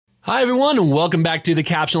Hi, everyone, and welcome back to the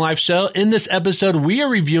Caption Life Show. In this episode, we are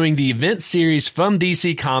reviewing the event series from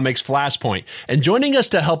DC Comics, Flashpoint. And joining us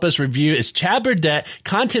to help us review is Chad Burdette,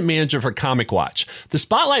 content manager for Comic Watch. The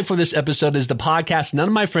spotlight for this episode is the podcast None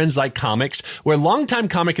of My Friends Like Comics, where longtime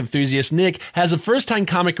comic enthusiast Nick has a first-time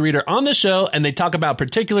comic reader on the show, and they talk about a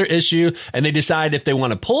particular issue, and they decide if they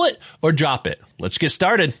want to pull it or drop it. Let's get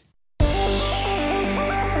started.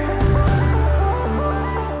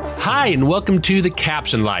 Hi, and welcome to The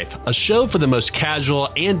Caption Life, a show for the most casual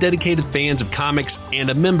and dedicated fans of comics and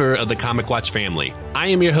a member of the Comic Watch family. I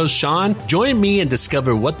am your host, Sean. Join me and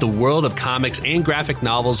discover what the world of comics and graphic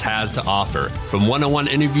novels has to offer. From one-on-one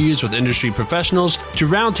interviews with industry professionals to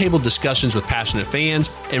roundtable discussions with passionate fans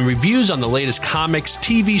and reviews on the latest comics,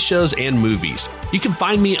 TV shows, and movies. You can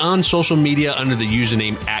find me on social media under the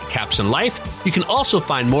username @CaptionLife. You can also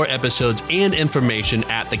find more episodes and information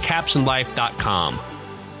at thecaptionlife.com.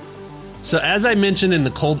 So as I mentioned in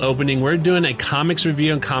the cold opening, we're doing a comics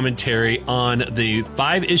review and commentary on the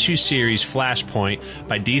 5-issue series Flashpoint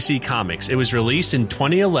by DC Comics. It was released in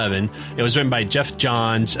 2011. It was written by Jeff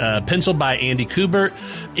Johns, penciled by Andy Kubert,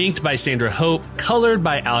 inked by Sandra Hope, colored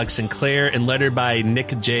by Alex Sinclair, and lettered by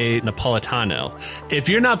Nick J. Napolitano. If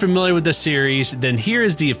you're not familiar with the series, then here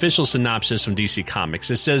is the official synopsis from DC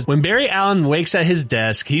Comics. It says, when Barry Allen wakes at his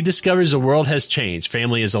desk, he discovers the world has changed.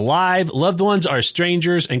 Family is alive, loved ones are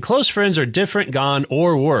strangers, and close friends are different, gone,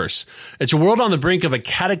 or worse. It's a world on the brink of a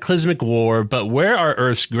cataclysmic war, but where are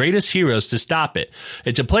Earth's greatest heroes to stop it?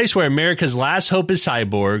 It's a place where America's last hope is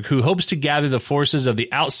Cyborg, who hopes to gather the forces of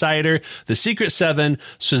the Outsider, the Secret Seven,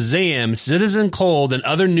 Shazam, Citizen Cold, and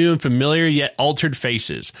other new and familiar yet altered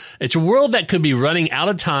faces. It's a world that could be running out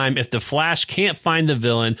of time if the Flash can't find the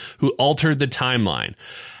villain who altered the timeline.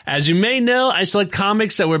 As you may know, I select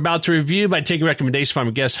comics that we're about to review by taking recommendations from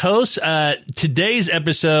a guest host. Today's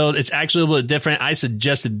episode, it's actually a little bit different. I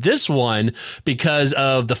suggested this one because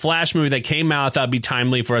of the Flash movie that came out. I thought it'd be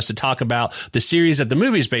timely for us to talk about the series that the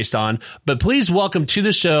movie is based on. But please welcome to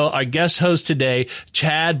the show our guest host today,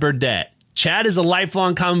 Chad Burdette. Chad is a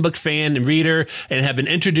lifelong comic book fan and reader and have been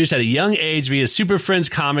introduced at a young age via Super Friends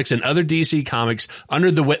Comics and other DC comics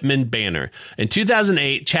under the Whitman banner. In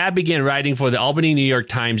 2008, Chad began writing for the Albany New York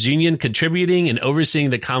Times Union, contributing and overseeing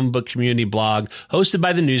the comic book community blog hosted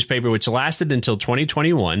by the newspaper, which lasted until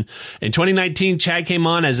 2021. In 2019, Chad came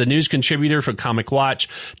on as a news contributor for Comic Watch.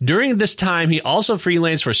 During this time, he also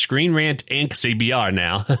freelanced for Screen Rant and CBR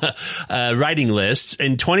now, writing lists.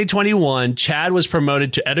 In 2021, Chad was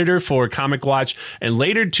promoted to editor for Comic Watch and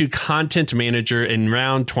later to content manager in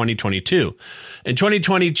around 2022. In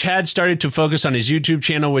 2020, Chad started to focus on his YouTube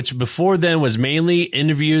channel, which before then was mainly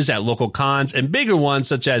interviews at local cons and bigger ones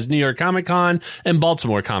such as New York Comic Con and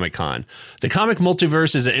Baltimore Comic Con. The Comic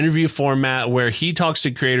Multiverse is an interview format where he talks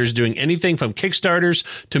to creators doing anything from Kickstarters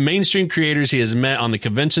to mainstream creators he has met on the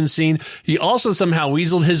convention scene. He also somehow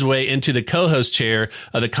weaseled his way into the co-host chair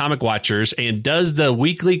of the Comic Watchers and does the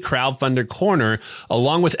weekly Crowdfunder Corner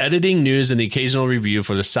along with editing news and the occasional review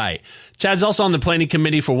for the site. Chad's also on the planning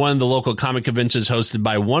committee for one of the local comic conventions hosted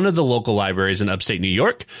by one of the local libraries in upstate New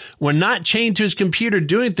York. When not chained to his computer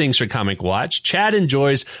doing things for Comic Watch, Chad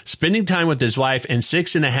enjoys spending time with his wife and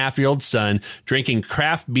 6.5-year-old son, drinking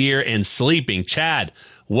craft beer and sleeping. Chad,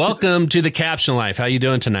 welcome to the Caption Life. How you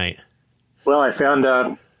doing tonight? Well, I found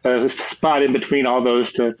a spot in between all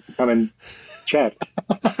those to come and chat.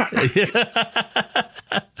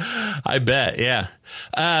 I bet, yeah.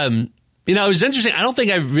 You know, it was interesting. I don't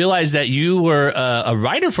think I realized that you were a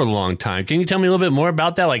writer for a long time. Can you tell me a little bit more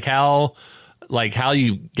about that? Like how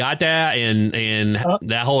you got that and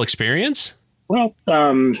that whole experience? Well,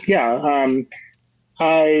 yeah.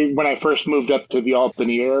 When I first moved up to the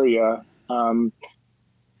Albany area,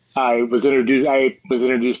 I was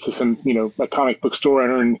introduced to some, a comic book store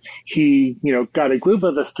owner, and he, got a group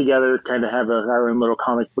of us together, kind of have our own little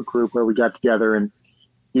comic book group where we got together and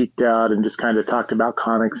geeked out and just kind of talked about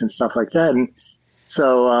comics and stuff like that. And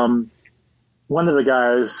so one of the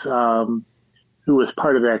guys who was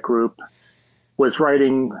part of that group was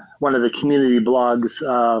writing one of the community blogs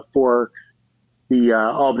for the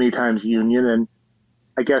Albany Times Union, and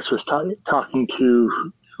I guess was talking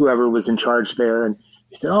to whoever was in charge there. And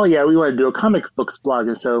he said, "Oh yeah, we want to do a comic books blog."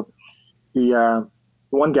 And so the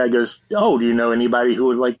one guy goes, "Oh, do you know anybody who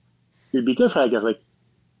would it'd be good for that?" I guess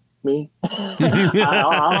me.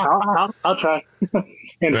 I'll try.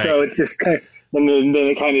 And right. So it's just kind of, and then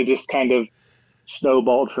it kind of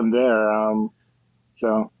snowballed from there.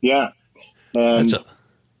 So yeah, and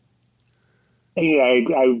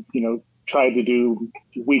I tried to do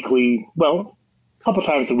weekly. Well, a couple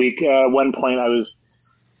times a week. At one point, I was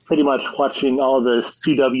pretty much watching all the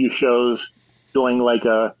CW shows, doing like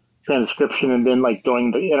a transcription and then like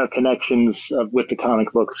doing the interconnections with the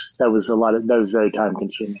comic books. That was very time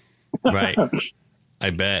consuming. Right. I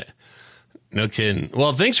bet. No kidding.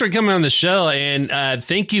 Well, thanks for coming on the show, and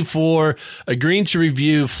thank you for agreeing to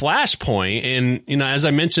review Flashpoint. And, you know, as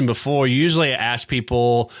I mentioned before, usually I ask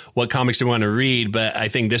people what comics they want to read, but I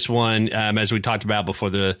think this one, as we talked about before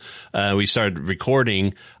we started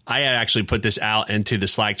recording, I had actually put this out into the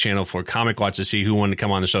Slack channel for Comic Watch to see who wanted to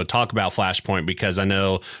come on the show to talk about Flashpoint, because I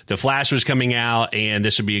know The Flash was coming out, and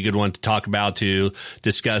this would be a good one to talk about to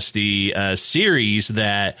discuss the series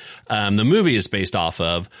that the movie is based off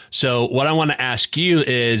of. So what I want to ask you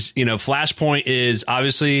is, you know, Flashpoint is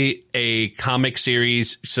obviously a comic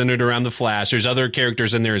series centered around the Flash. There's other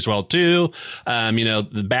characters in there as well, too. You know,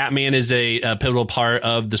 the Batman is a pivotal part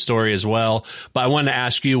of the story as well. But I wanted to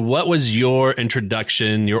ask you, what was your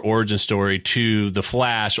introduction, your origin story to the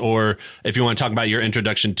Flash, or if you want to talk about your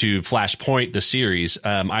introduction to Flashpoint, the series,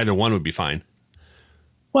 either one would be fine.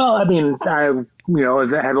 Well, I mean, I've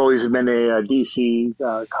always been a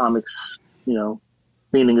DC comics,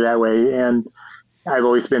 leaning that way, and I've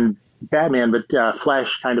always been Batman, but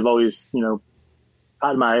Flash kind of always,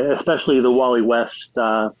 caught especially the Wally West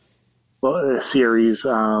series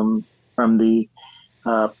from the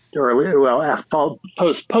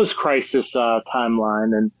post crisis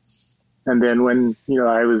timeline, and then when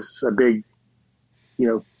I was a big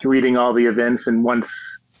reading all the events, and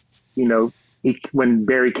once when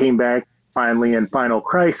Barry came back finally in Final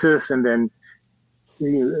Crisis, and then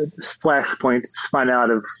Flashpoint spun out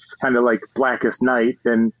of kind of like Blackest Night,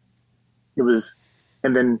 and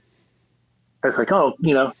then I was like,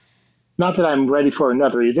 not that I'm ready for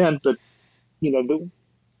another event, but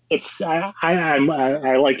it's I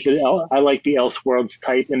like the Elseworlds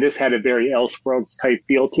type, and this had a very Elseworlds type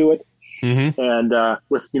feel to it. Mm-hmm. And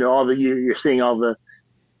with all you're seeing all the,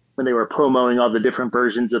 when they were promoting all the different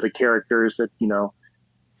versions of the characters that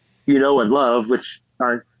and love, which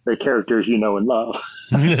aren't the characters and love.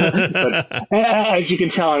 But as you can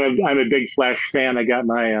tell, I'm a big Flash fan. I got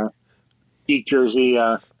my geek jersey.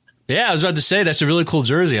 Yeah, I was about to say that's a really cool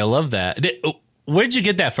jersey. I love that. Where did you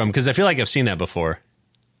get that from? Because I feel like I've seen that before.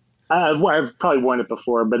 I've probably worn it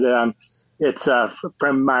before, but it's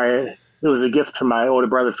it was a gift from my older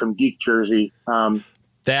brother from Geek Jersey.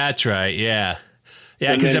 That's right. Yeah.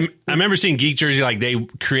 Yeah, because I remember seeing Geek Jersey, like they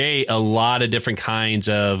create a lot of different kinds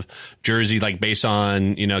of jersey, like based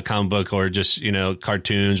on, comic book or just,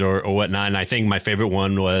 cartoons or whatnot. And I think my favorite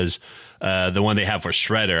one was the one they have for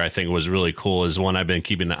Shredder. I think was really cool, is one I've been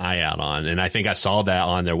keeping an eye out on. And I think I saw that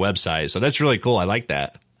on their website. So that's really cool. I like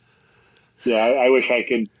that. Yeah, I wish I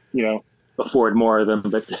could, afford more of them,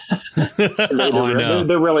 but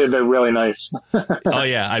they're really nice. Oh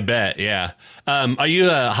yeah, I bet. Yeah. Are you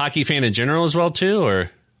a hockey fan in general as well too, or?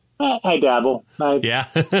 I dabble. Yeah.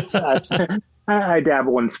 I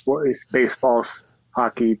dabble in sports, baseball,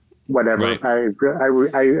 hockey, whatever. Right. I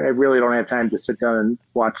really don't have time to sit down and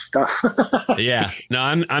watch stuff. Yeah. No,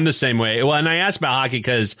 I'm the same way. Well, and I asked about hockey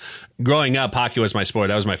because growing up, hockey was my sport.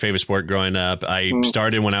 That was my favorite sport growing up. I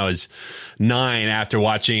started when I was 9 after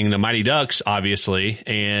watching the Mighty Ducks, obviously,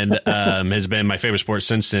 and has been my favorite sport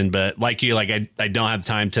since then. But like you, I don't have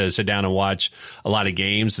time to sit down and watch a lot of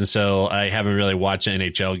games, and so I haven't really watched an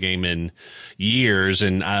NHL game in years.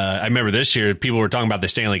 And I remember this year people were talking about the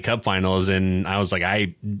Stanley Cup Finals, and I was like,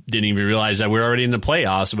 I didn't even realize that we're already in the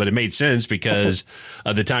playoffs, but it made sense because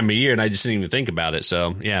of the time of year, and I just didn't even think about it.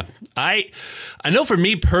 So yeah, I know for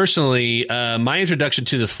me personally, my introduction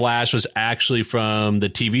to the Flash was actually from the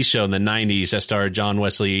TV show in the 90s that starred John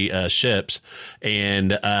Wesley Ships,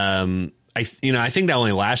 and I think that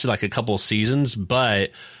only lasted like a couple of seasons,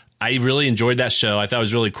 but I really enjoyed that show. I thought it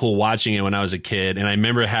was really cool watching it when I was a kid. And I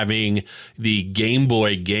remember having the Game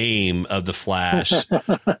Boy game of the Flash.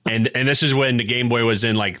 and this is when the Game Boy was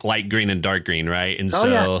in like light green and dark green, right? And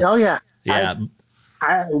yeah. Yeah.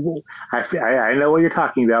 I know what you're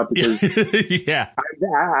talking about because yeah,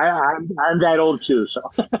 I'm that old too. So.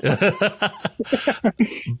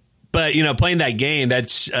 But, playing that game,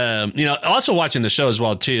 that's, also watching the show as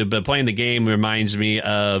well, too. But playing the game reminds me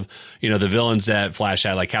of, the villains that Flash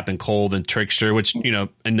had, like Captain Cold and Trickster, which, in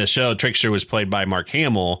the show, Trickster was played by Mark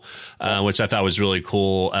Hamill, which I thought was really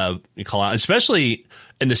cool. Call out, especially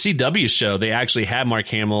in the CW show, they actually had Mark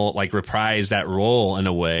Hamill like reprise that role in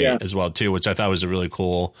a way as well, too, which I thought was a really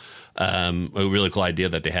cool idea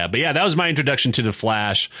that they had. But yeah, that was my introduction to the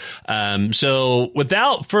Flash. So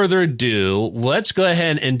without further ado, let's go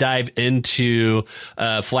ahead and dive into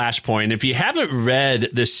Flashpoint. If you haven't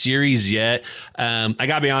read the series yet, I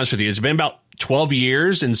gotta be honest with you, it's been about 12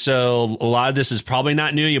 years. And so a lot of this is probably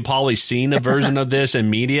not new. You've probably seen a version of this in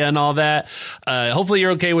media and all that. Hopefully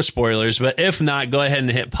you're okay with spoilers, but if not, go ahead and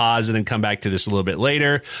hit pause and then come back to this a little bit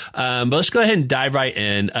later. But let's go ahead and dive right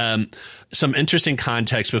in. Some interesting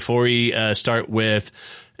context before we start with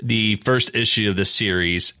the first issue of this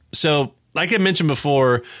series. So, like I mentioned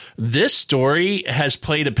before, this story has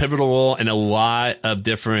played a pivotal role in a lot of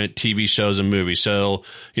different TV shows and movies. So,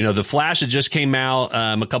 The Flash that just came out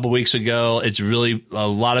a couple weeks ago. It's really, a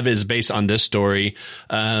lot of it is based on this story.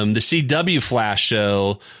 The CW Flash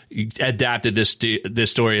show adapted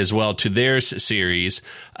this story as well to their series.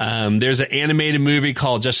 There's an animated movie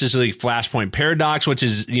called Justice League Flashpoint Paradox, which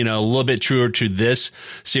is, a little bit truer to this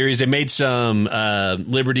series. They made some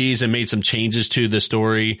liberties and made some changes to the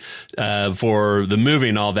story for the movie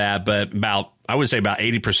and all that, but I would say about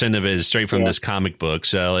 80% of it is straight from this comic book.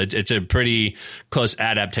 So it's a pretty close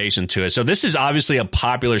adaptation to it. So this is obviously a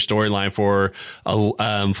popular storyline for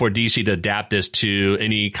DC to adapt this to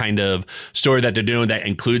any kind of story that they're doing that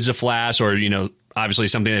includes a Flash or, obviously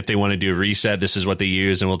something that if they want to do a reset, this is what they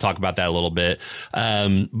use. And we'll talk about that a little bit.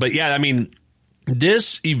 But yeah, I mean,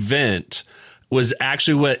 this event was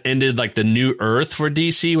actually what ended like the new Earth for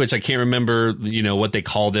DC, which I can't remember, what they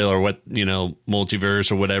called it or what, multiverse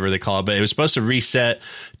or whatever they call it. But it was supposed to reset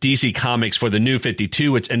DC Comics for the New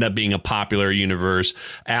 52, which ended up being a popular universe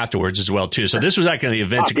afterwards as well, too. So this was like an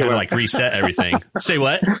event to kind of like reset everything. Say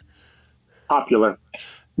what? Popular.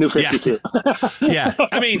 New 52. Yeah.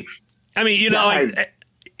 I mean,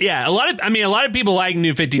 a lot of people like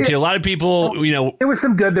New 52. A lot of people, there was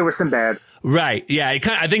some good, there was some bad. Right. Yeah.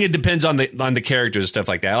 I think it depends on the characters and stuff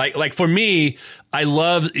like that. Like for me, I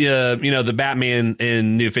love, the Batman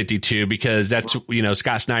in New 52 because that's,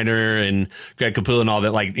 Scott Snyder and Greg Capullo and all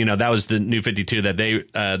that. Like, that was the New 52 that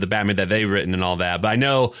the Batman that they've written and all that. But I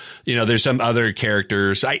know, there's some other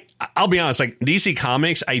characters. I'll be honest, like DC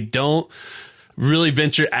Comics, I don't really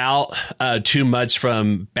venture out too much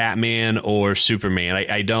from Batman or Superman.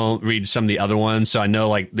 I don't read some of the other ones, so I know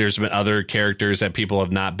like there's been other characters that people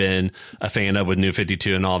have not been a fan of with New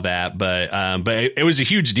 52 and all that. But it was a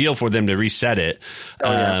huge deal for them to reset it,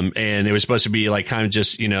 and it was supposed to be like kind of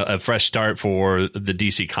just a fresh start for the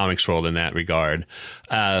DC Comics world in that regard.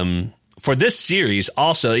 For this series,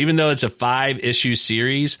 also, even though it's a 5-issue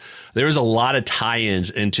series, there was a lot of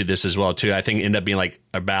tie-ins into this as well, too. I think it ended up being like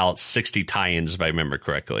about 60 tie-ins, if I remember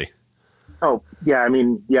correctly. Oh, yeah. I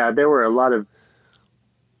mean, there were a lot of,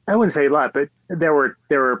 I wouldn't say a lot, but there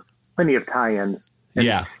were plenty of tie-ins.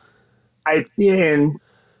 And and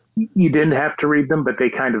you didn't have to read them, but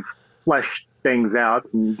they kind of fleshed things out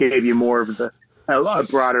and gave you more of a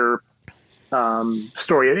broader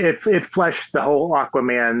story. It fleshed the whole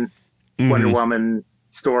Aquaman Wonder Woman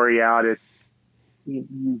story out.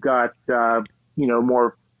 You got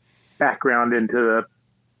more background into the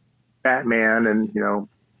Batman and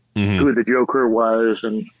who the Joker was,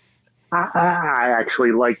 and I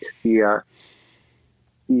actually liked the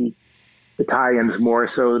tie-ins more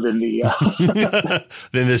so than the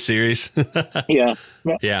than the series. Yeah.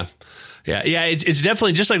 It's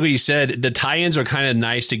definitely just like what you said. The tie-ins are kind of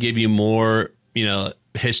nice to give you more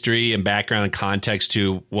history and background and context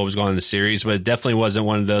to what was going on in the series, but it definitely wasn't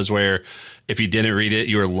one of those where if you didn't read it,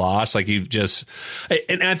 you were lost. Like you just,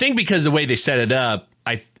 and I think because the way they set it up,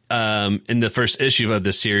 in the first issue of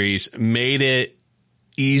the series made it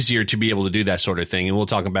easier to be able to do that sort of thing. And we'll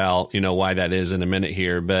talk about, why that is in a minute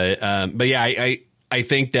here. But yeah, I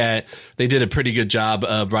think that they did a pretty good job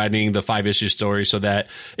of writing the 5-issue story so that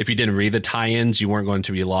if you didn't read the tie-ins, you weren't going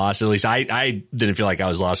to be lost. At least I didn't feel like I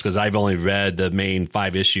was lost because I've only read the main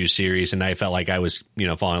 5-issue series and I felt like I was,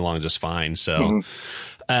 following along just fine. So,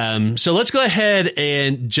 so let's go ahead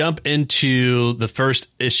and jump into the first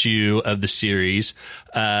issue of the series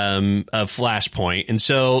of Flashpoint. And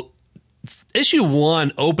so issue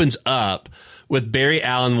 1 opens up with Barry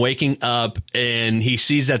Allen waking up and he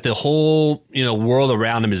sees that the whole, world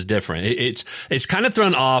around him is different. It's kind of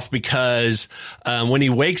thrown off because when he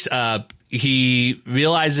wakes up, he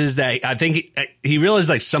realizes that he realized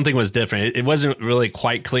like something was different. It wasn't really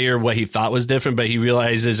quite clear what he thought was different, but he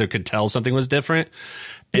realizes or could tell something was different.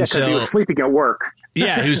 And because he was sleeping at work.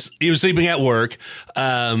 Yeah, he was sleeping at work.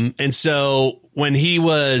 And so when he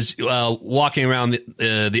was walking around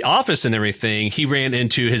the office and everything, he ran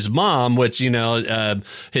into his mom, which,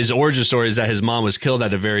 his origin story is that his mom was killed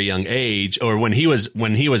at a very young age, or when he was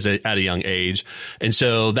at a young age. And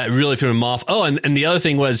so that really threw him off. Oh, and the other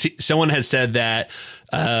thing was someone had said that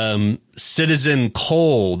Citizen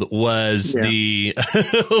Cold was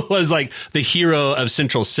was like the hero of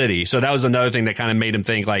Central City. So that was another thing that kind of made him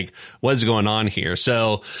think like, what's going on here?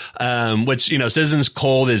 So, which, you know, Citizen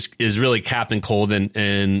Cold is really Captain Cold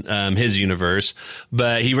in his universe,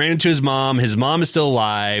 but he ran into his mom. His mom is still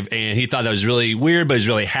alive, and he thought that was really weird, but he's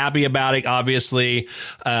really happy about it, obviously.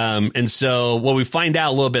 And so what we find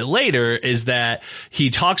out a little bit later is that he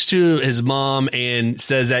talks to his mom and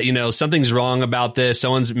says that, you know, something's wrong about this.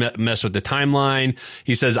 Someone's messed with the timeline.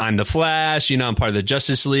 He says, I'm the Flash, you know, I'm part of the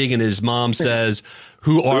Justice League. And his mom says,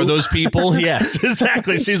 who are those people? Yes,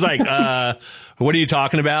 exactly. She's like, what are you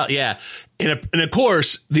talking about? Yeah. And of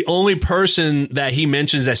course, the only person that he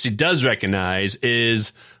mentions that she does recognize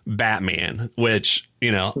is Batman, which,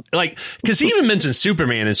 you know, like, because he even mentioned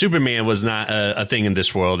Superman, and Superman was not a thing in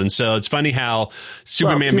this world. And so it's funny how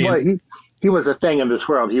Superman he was a thing in this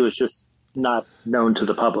world. He was just not known to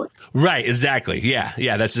the public. Right. Exactly. Yeah.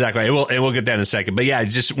 Yeah. That's exactly right. And we'll get that in a second. But yeah,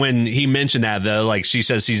 just when he mentioned that, though, like, she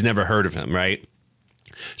says she's never heard of him. Right.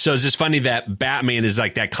 So it's just funny that Batman is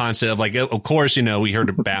like that concept of like, of course, you know, we heard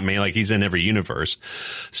of Batman, like he's in every universe.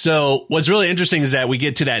 So what's really interesting is that we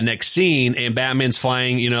get to that next scene and Batman's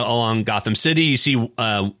flying, you know, along Gotham City. You see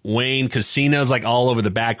Wayne casinos like all over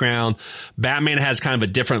the background. Batman has kind of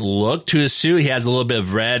a different look to his suit. He has a little bit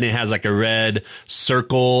of red, and it has like a red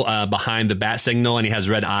circle behind the bat signal, and he has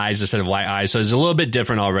red eyes instead of white eyes. So it's a little bit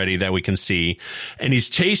different already that we can see. And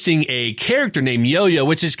he's chasing a character named Yo-Yo,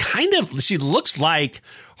 which is kind of, she looks like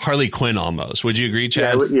Harley Quinn almost. Would you agree,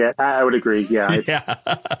 Chad? Yeah, I would agree. Yeah. Yeah.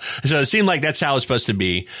 So it seemed like that's how it's supposed to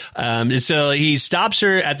be. So he stops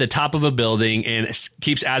her at the top of a building and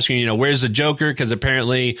keeps asking, you know, where's the Joker? Because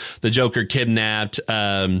apparently the Joker kidnapped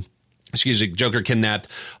Joker kidnapped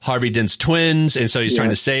Harvey Dent's twins, and so he's trying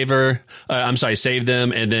to save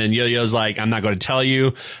them. And then Yo-Yo's like, I'm not going to tell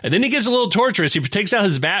you. And then he gets a little torturous. He takes out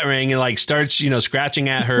his bat ring and like starts, you know, scratching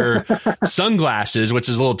at her sunglasses, which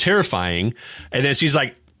is a little terrifying. And then she's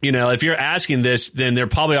like, you know, if you're asking this, then they're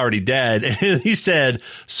probably already dead. And he said,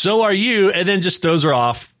 so are you. And then just throws her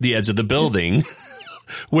off the edge of the building,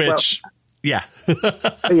 which, yeah.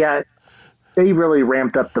 Yeah. They really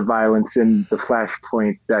ramped up the violence in the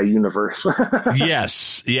Flashpoint universe.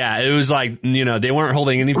 Yes. Yeah. It was like, you know, they weren't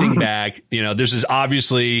holding anything back. You know, this is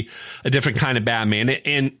obviously a different kind of Batman.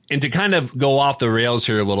 And to kind of go off the rails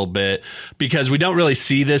here a little bit, because we don't really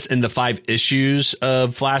see this in the 5 issues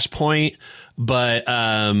of Flashpoint, but,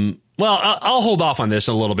 well, I'll hold off on this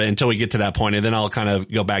a little bit until we get to that point, and then I'll kind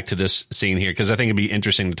of go back to this scene here because I think it'd be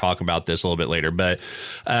interesting to talk about this a little bit later. But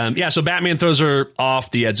yeah, so Batman throws her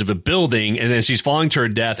off the edge of a building, and then she's falling to her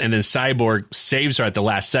death, and then Cyborg saves her at the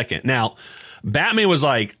last second. Now, Batman was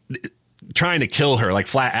like trying to kill her, like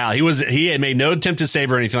flat out. He had made no attempt to save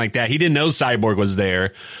her or anything like that. He didn't know Cyborg was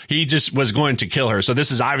there. He just was going to kill her. So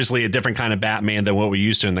this is obviously a different kind of Batman than what we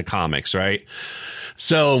used to in the comics, right?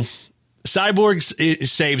 So Cyborg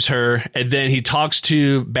saves her, and then he talks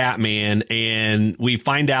to Batman, and we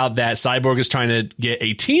find out that Cyborg is trying to get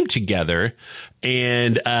a team together,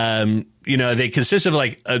 and you know, they consist of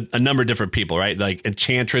like a number of different people, right? Like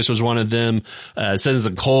Enchantress was one of them,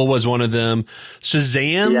 Citizen Cole was one of them,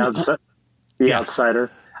 Shazam, the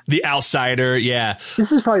Outsider. The Outsider, yeah.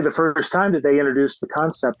 This is probably the first time that they introduced the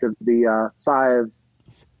concept of the 5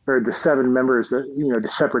 or the 7 members that, you know, the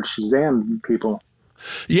separate Shazam people.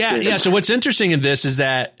 Yeah. So what's interesting in this is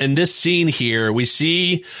that in this scene here, we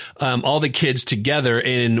see all the kids together.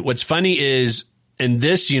 And what's funny is in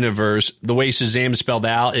this universe, the way Shazam is spelled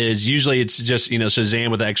out is usually it's just, you know, Shazam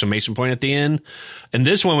with an exclamation point at the end. And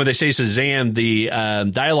this one, when they say Shazam, the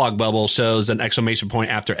dialogue bubble shows an exclamation point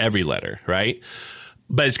after every letter, right?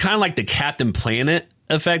 But it's kind of like the Captain Planet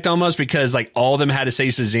effect almost, because like all of them had to say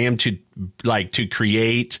Shazam to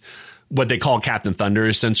create what they call Captain Thunder.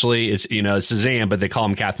 Essentially, it's, you know, it's Shazam, but they call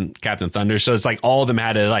him Captain Thunder. So it's like all of them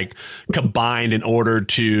had to like combine in order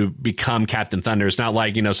to become Captain Thunder. It's not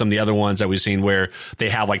like, you know, some of the other ones that we've seen where they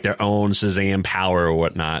have like their own Shazam power or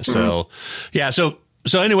whatnot. Mm-hmm. So yeah, so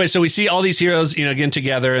anyway, so we see all these heroes, you know, getting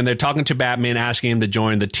together, and they're talking to Batman, asking him to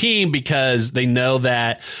join the team because they know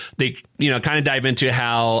that they, you know, kind of dive into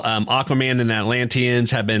how Aquaman and Atlanteans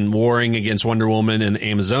have been warring against Wonder Woman and the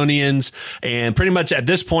Amazonians. And pretty much at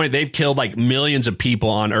this point, they've killed like millions of people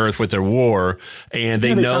on Earth with their war. And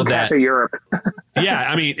they know that half of Europe. Yeah,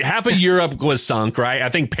 I mean, half of Europe was sunk, right? I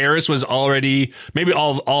think Paris was already, maybe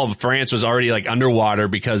all of France was already like underwater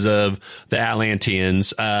because of the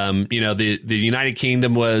Atlanteans. You know, the United Kingdom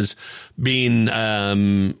was being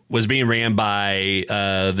ran by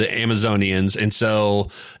the Amazonians, and so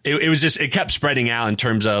it kept spreading out in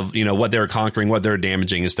terms of what they were conquering, what they were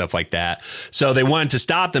damaging, and stuff like that. So they wanted to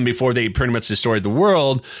stop them before they pretty much destroyed the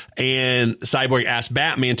world. And Cyborg asked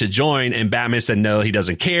Batman to join, and Batman said no, he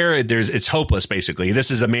doesn't care. It's hopeless, basically.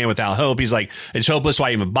 This is a man without hope. He's like, it's hopeless.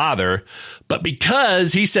 Why even bother? But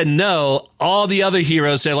because he said no, all the other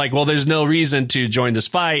heroes said like, well, there's no reason to join this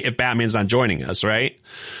fight if Batman's not joining us, right?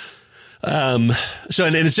 And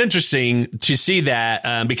it's interesting to see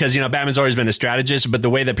that because Batman's always been a strategist, but the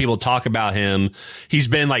way that people talk about him, he's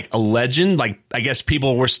been like a legend. Like, I guess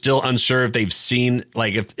people were still unsure if they've seen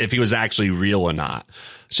like if he was actually real or not.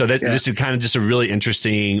 So this is kind of just a really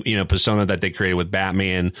interesting, persona that they created with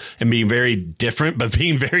Batman, and being very different, but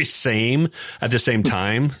being very same at the same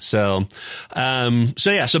time. So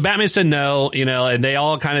Batman said no, and they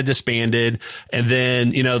all kind of disbanded. And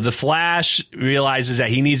then, the Flash realizes that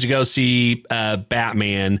he needs to go see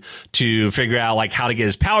Batman to figure out like how to get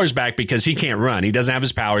his powers back, because he can't run. He doesn't have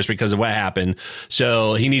his powers because of what happened.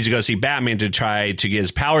 So he needs to go see Batman to try to get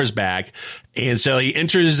his powers back. And so he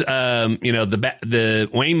enters, the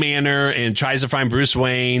Wayne Manor and tries to find Bruce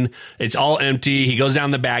Wayne. It's all empty. He goes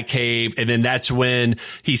down the Batcave, and then that's when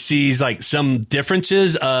he sees like some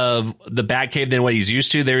differences of the Batcave than what he's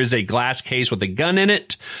used to. There is a glass case with a gun in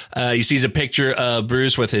it. He sees a picture of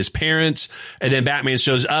Bruce with his parents, and then Batman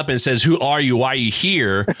shows up and says, "Who are you? Why are you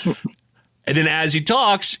here?" And then as he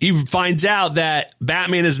talks, he finds out that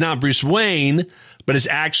Batman is not Bruce Wayne, but it's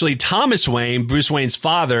actually Thomas Wayne, Bruce Wayne's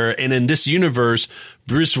father. And in this universe,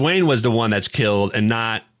 Bruce Wayne was the one that's killed and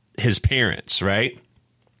not his parents, right?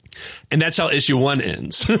 And that's how issue 1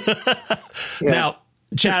 ends. Now,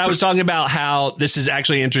 Chad, I was talking about how this is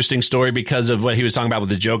actually an interesting story because of what he was talking about with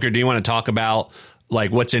the Joker. Do you want to talk about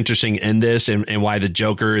like what's interesting in this and why the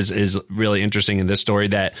Joker is really interesting in this story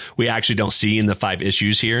that we actually don't see in the 5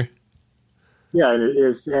 issues here? Yeah,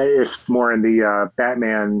 it's more in the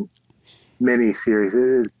Batman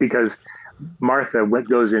mini-series because Martha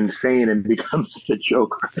goes insane and becomes the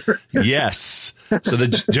Joker. Yes. So the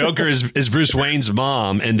Joker is Bruce Wayne's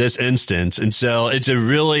mom in this instance. And so it's a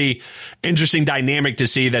really interesting dynamic to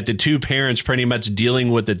see that the two parents pretty much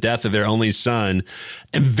dealing with the death of their only son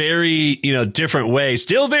in very, different ways,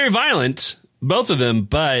 still very violent, both of them,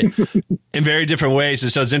 but in very different ways.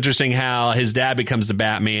 And so it's interesting how his dad becomes the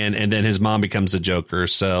Batman and then his mom becomes the Joker.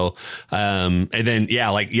 So, and then,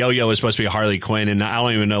 like Yo-Yo is supposed to be Harley Quinn. And I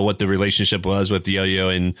don't even know what the relationship was with Yo-Yo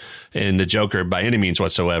and the Joker by any means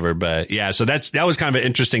whatsoever. But yeah, so that was kind of an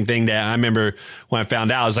interesting thing that I remember when I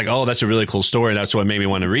found out. I was like, oh, that's a really cool story. That's what made me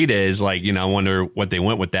want to read it, is like, I wonder what they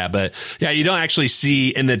went with that. But yeah, you don't actually see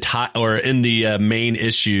in the main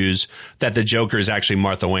issues that the Joker is actually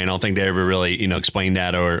Martha Wayne. I don't think they ever really, explain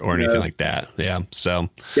that or anything like that. Yeah. So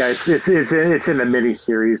yeah, it's in the mini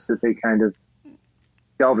series that they kind of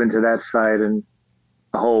delve into that side and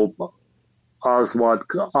the whole Oswald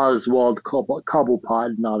Cobblepot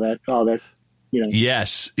and all that.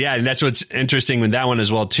 Yes. Yeah. And that's what's interesting with that one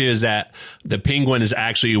as well, too, is that the Penguin is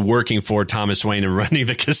actually working for Thomas Wayne and running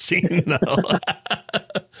the casino.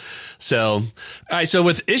 So, all right. So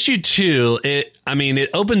with issue 2, it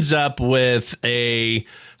opens up with a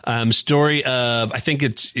story of, I think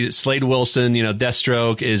it's Slade Wilson,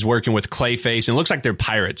 Deathstroke is working with Clayface, and it looks like they're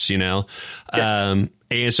pirates, Yeah.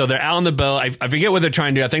 And so they're out on the boat. I forget what they're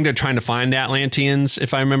trying to do. I think they're trying to find Atlanteans,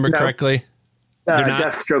 if I remember correctly.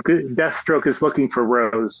 Deathstroke is looking for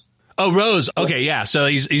Rose. Oh, Rose. Okay, yeah. So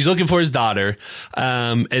he's looking for his daughter.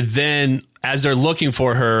 And then as they're looking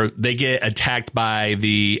for her, they get attacked by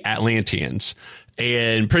the Atlanteans.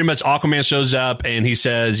 And pretty much Aquaman shows up and he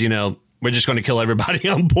says, we're just going to kill everybody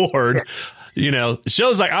on board.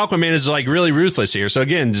 Shows like Aquaman is like really ruthless here. So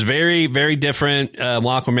again, it's very, very different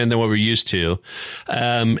Aquaman than what we're used to.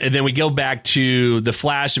 And then we go back to the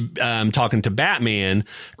Flash talking to Batman,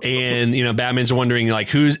 and Batman's wondering like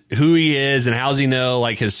who he is and how does he know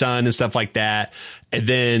like his son and stuff like that. And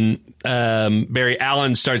then Barry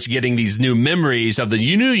Allen starts getting these new memories of the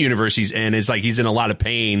new universe he's in. It's like he's in a lot of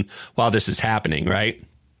pain while this is happening, right?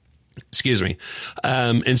 Excuse me.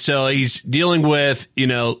 And so he's dealing with,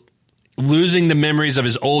 losing the memories of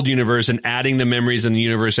his old universe and adding the memories in the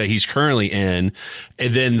universe that he's currently in.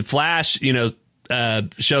 And then Flash,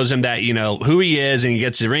 shows him that, who he is, and he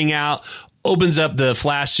gets the ring out, opens up the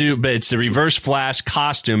Flash suit, but it's the reverse Flash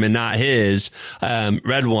costume and not his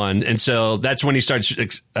red one. And so that's when he starts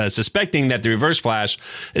suspecting that the reverse Flash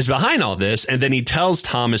is behind all this. And then he tells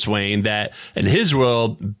Thomas Wayne that in his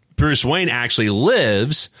world, Bruce Wayne actually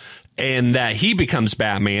lives. and that he becomes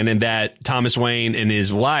Batman, and that Thomas Wayne and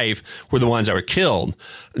his wife were the ones that were killed.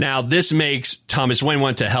 Now, this makes Thomas Wayne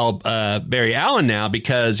want to help Barry Allen now,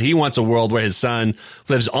 because he wants a world where his son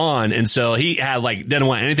lives on. And so he had didn't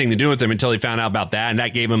want anything to do with him until he found out about that. And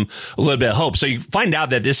that gave him a little bit of hope. So you find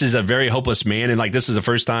out that this is a very hopeless man. And this is the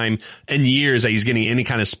first time in years that he's getting any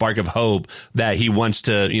kind of spark of hope that he wants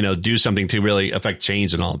to, do something to really affect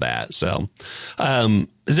change and all that. So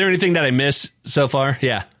is there anything that I missed so far?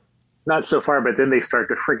 Yeah. Not so far, but then they start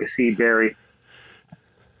to fricassee Barry.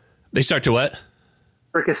 They start to what?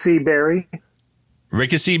 Fricassee Barry.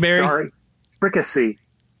 Ricassee Barry? Sorry. Fricassee.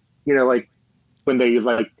 When they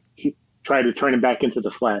try to turn him back into the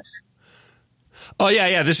Flash. Oh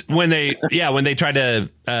yeah. When they try to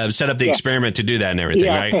set up the experiment to do that and everything,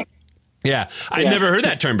 right? Yeah. I'd never heard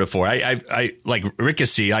that term before. I like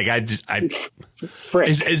ricassee. Is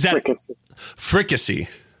that fricassee? Fricassee.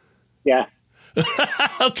 Yeah.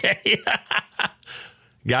 Okay.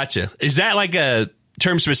 Gotcha. Is that a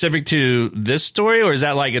term specific to this story, or is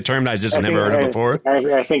that a term that I just never heard of before?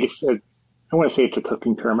 I think it's I want to say it's a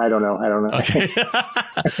cooking term. I don't know. Okay.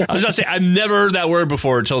 I was going to say, I've never heard that word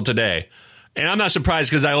before until today. And I'm not surprised,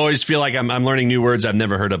 because I always feel like I'm learning new words I've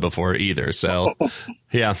never heard of before either. So,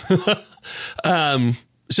 yeah.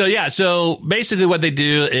 So basically what they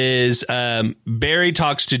do is Barry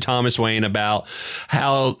talks to Thomas Wayne about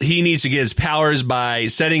how he needs to get his powers by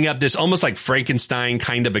setting up this almost like Frankenstein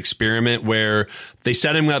kind of experiment, where they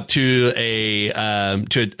set him up to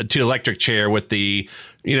to electric chair with the,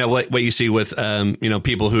 what you see with,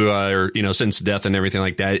 people who are, sentenced to death and everything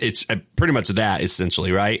like that. It's pretty much that,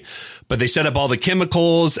 essentially, right? But they set up all the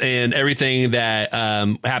chemicals and everything that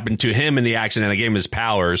happened to him in the accident. I gave him his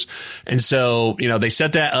powers. And so, they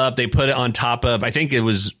set that up. They put it on top of, I think it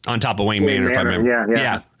was on top of Wayne Manor, if I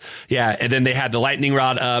remember. Yeah. And then they had the lightning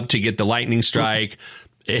rod up to get the lightning strike.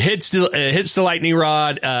 It hits the lightning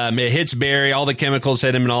rod. It hits Barry. All the chemicals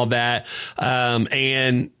hit him and all that.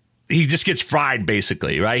 And he just gets fried,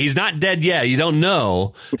 basically, right? He's not dead yet. You don't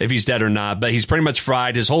know if he's dead or not, but he's pretty much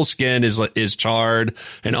fried. His whole skin is charred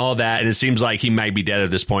and all that. And it seems like he might be dead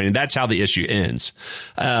at this point. And that's how the issue ends.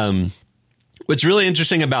 What's really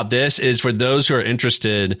interesting about this is, for those who are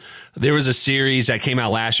interested, there was a series that came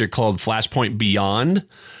out last year called Flashpoint Beyond.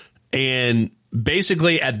 And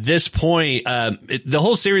basically, at this point, the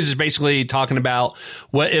whole series is basically talking about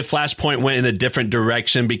what if Flashpoint went in a different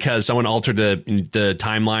direction because someone altered the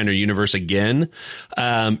timeline or universe again.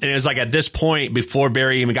 And it was at this point, before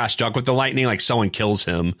Barry even got struck with the lightning, someone kills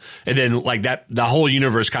him. And then the whole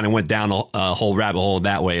universe kind of went down a whole rabbit hole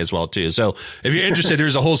that way as well, too. So if you're interested,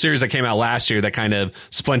 there's a whole series that came out last year that kind of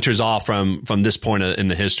splinters off from this point in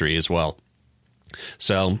the history as well.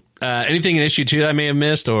 So anything in issue 2 that I may have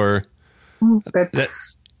missed, or...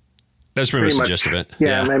 That's pretty much the gist of it.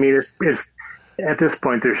 Yeah. I mean, it's at this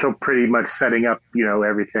point, they're still pretty much setting up,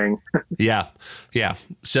 everything. Yeah.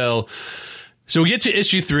 So we get to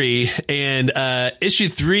issue 3, and issue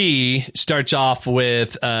 3 starts off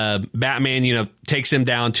with Batman, takes him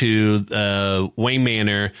down to Wayne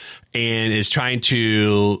Manor and is trying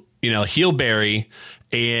to, heal Barry.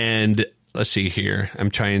 And let's see here. I'm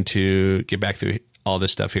trying to get back through all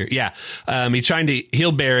this stuff here. Yeah. He's trying to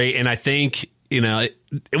heal Barry. And I think,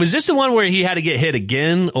 was this the one where he had to get hit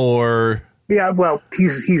again, or? Yeah, well,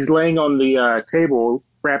 he's laying on the table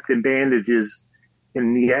wrapped in bandages.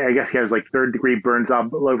 And I guess he has 3rd-degree burns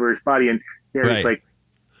all over his body. And it's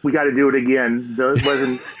we got to do it again. There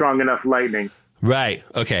wasn't strong enough lightning. Right.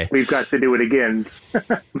 Okay. We've got to do it again.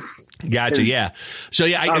 Gotcha. Yeah. So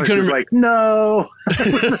I couldn't. No.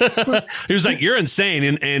 He was you're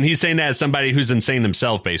insane, and he's saying that as somebody who's insane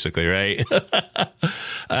himself, basically, right?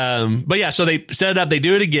 But yeah, so they set it up. They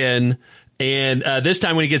do it again. And this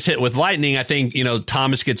time when he gets hit with lightning, I think,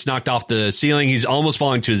 Thomas gets knocked off the ceiling. He's almost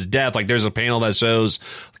falling to his death. There's a panel that shows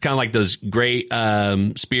kind of those great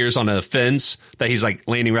spears on a fence that he's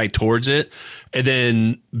landing right towards it. And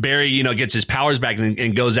then Barry, gets his powers back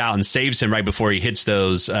and goes out and saves him right before he hits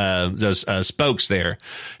those spokes there.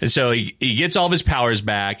 And so he gets all of his powers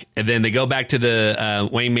back, and then they go back to the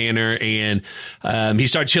Wayne Manor, and he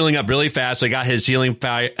starts healing up really fast. So he got his healing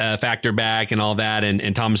factor back and all that,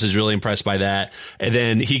 and Thomas is really impressed by that. And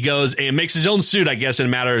then he goes and makes his own suit, I guess, in a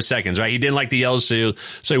matter of seconds, right? He didn't like the yellow suit,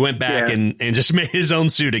 so he went back and just made his own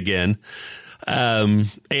suit again.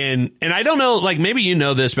 And I don't know, maybe you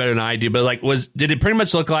know this better than I do, but did it pretty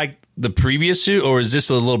much look like the previous suit, or is this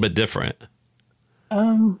a little bit different?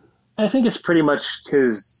 I think it's pretty much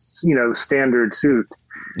his, standard suit.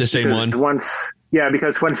 The same one?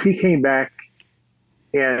 Because once he came back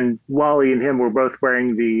and Wally and him were both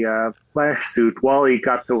wearing the Flash suit, Wally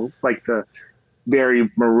got the very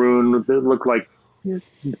maroon. It looked like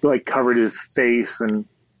covered his face, and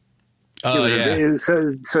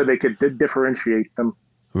so they could differentiate them.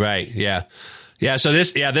 Right. Yeah. Yeah. So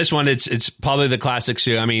this one, it's probably the classic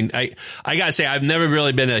suit. I mean, I gotta say, I've never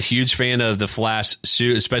really been a huge fan of the Flash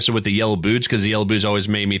suit, especially with the yellow boots, because the yellow boots always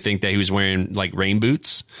made me think that he was wearing like rain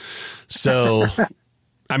boots. So,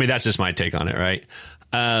 I mean, that's just my take on it. Right.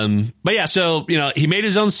 But yeah, so, he made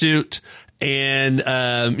his own suit. And,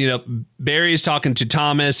 Barry is talking to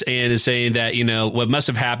Thomas and is saying that, what must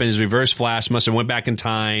have happened is Reverse Flash must have went back in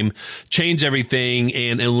time, changed everything,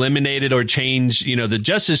 and eliminated or changed, the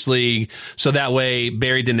Justice League. So that way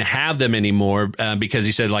Barry didn't have them anymore, because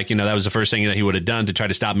he said, that was the first thing that he would have done to try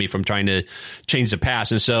to stop me from trying to change the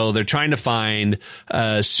past. And so they're trying to find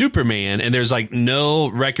Superman, and there's no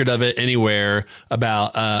record of it anywhere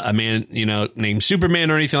about a man, named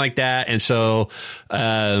Superman or anything like that. And so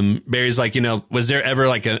Barry's like, was there ever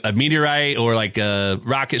a meteorite or a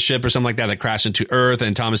rocket ship or something like that crashed into Earth?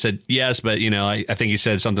 And Thomas said yes, but I think he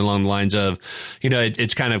said something along the lines of,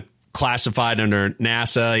 it's kind of classified under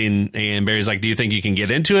NASA, and Barry's like, do you think you can get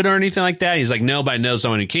into it or anything like that? He's like, no, but I know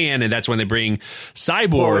someone who can, and that's when they bring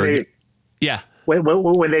Cyborg. When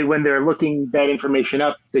they're looking that information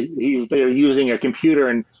up, they're using a computer,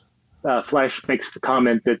 and Flash makes the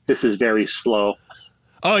comment that this is very slow.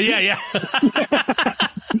 Oh, yeah.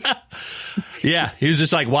 Yeah, he was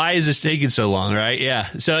just like, why is this taking so long, right?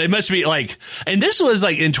 Yeah, so it must be and this was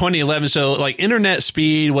in 2011, so internet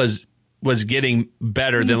speed was getting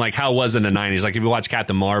better than how it was in the 90s. If you watch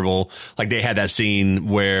Captain Marvel, they had that scene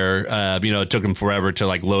where it took them forever to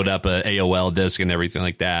load up a AOL disk and everything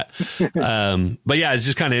like that. But yeah, it's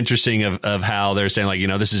just kind of interesting of how they're saying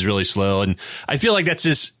this is really slow, and I feel like that's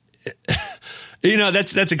just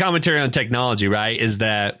that's a commentary on technology, right? Is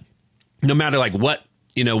that no matter what,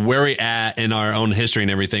 where we're at in our own history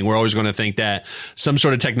and everything, we're always going to think that some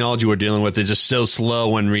sort of technology we're dealing with is just so slow,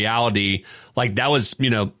 when reality, that was,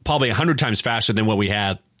 probably 100 times faster than what we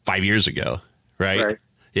had 5 years ago. Right.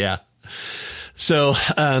 Yeah. So,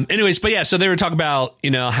 anyways, but yeah, so they were talking about,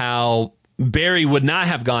 how Barry would not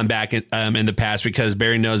have gone back in the past, because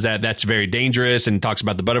Barry knows that that's very dangerous, and talks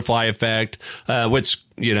about the butterfly effect, which,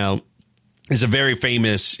 is a very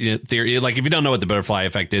famous theory. If you don't know what the butterfly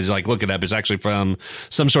effect is, look it up. It's actually from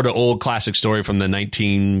some sort of old classic story from the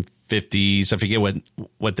 1950s. I forget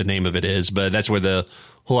what the name of it is, but that's where the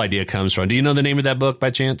whole idea comes from. Do you know the name of that book by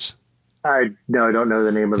chance? No, I don't know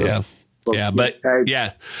the name of the book. Yeah, but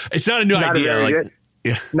it's not a new idea.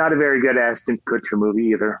 Not a very good Ashton Kutcher movie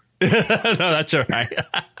either. No, that's all right.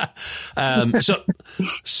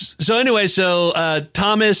 So anyway,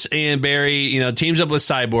 Thomas and Barry, teams up with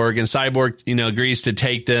Cyborg, and Cyborg, agrees to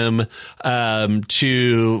take them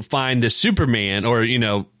to find the Superman, or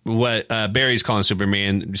what Barry's calling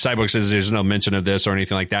Superman. Cyborg says there's no mention of this or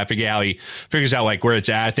anything like that. I forget how he figures out where it's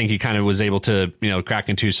at. I think he kind of was able to crack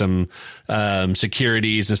into some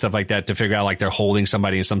securities and stuff like that to figure out they're holding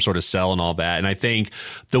somebody in some sort of cell and all that. And I think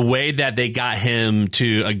the way that they got him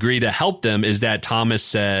to agree to help them is that Thomas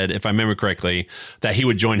said, if I remember correctly, that he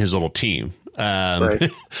would join his little team.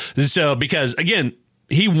 Right. So because again,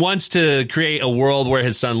 he wants to create a world where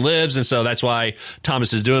his son lives, and so that's why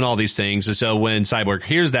Thomas is doing all these things. And so when Cyborg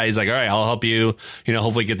hears that, he's like, all right, I'll help you,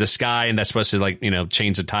 hopefully get this guy, and that's supposed to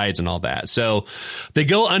change the tides and all that. So they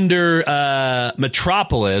go under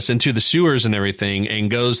Metropolis into the sewers and everything,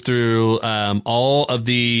 and goes through all of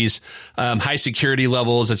these high security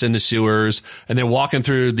levels that's in the sewers, and they're walking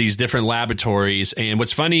through these different laboratories. And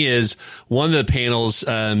what's funny is one of the panels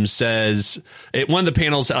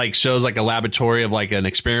shows a laboratory of an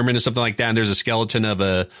experiment or something like that, and there's a skeleton of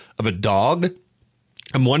a dog.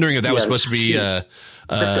 I'm wondering if that was supposed to be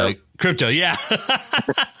Crypto. Yeah.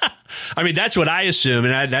 I mean, that's what I assume,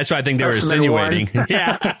 and that's what I think they were insinuating.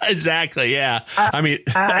 Yeah, exactly. Yeah.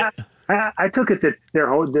 I took it that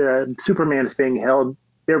the Superman thing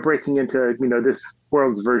they're breaking into this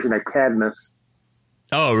world's version of Cadmus.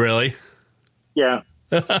 Oh, really? Yeah.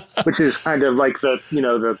 Which is kind of like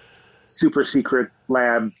the super secret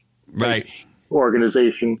lab, right?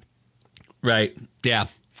 Organization. Right. Yeah.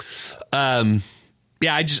 I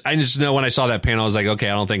just know when I saw that panel, I was like, okay,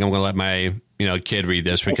 I don't think I'm going to let my, kid read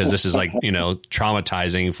this, because this is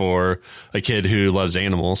traumatizing for a kid who loves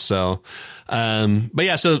animals. So, but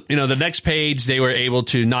yeah, so, the next page, they were able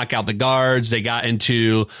to knock out the guards. They got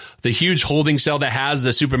into the huge holding cell that has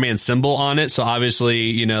the Superman symbol on it. So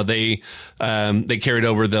obviously, they carried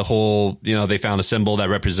over the whole, they found a symbol that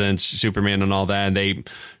represents Superman and all that. And they,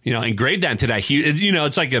 engraved that into that huge,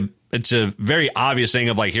 it's a very obvious thing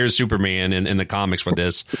of here's Superman in the comics for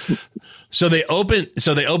this. So they open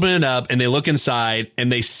it up and they look inside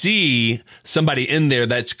and they see somebody in there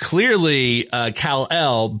that's clearly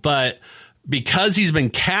Kal-El, but because he's been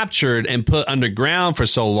captured and put underground for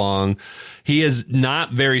so long, he is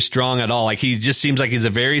not very strong at all. Like, he just seems like he's a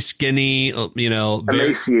very skinny,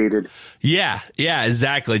 emaciated. Yeah,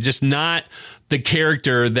 exactly. Just not the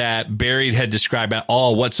character that Barry had described at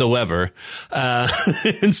all whatsoever.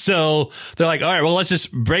 And so they're like, all right, well, let's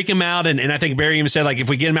just break him out. And I think Barry even said, like, if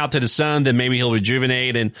we get him out to the sun, then maybe he'll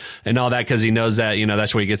rejuvenate and all that, because he knows that,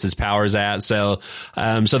 that's where he gets his powers at. So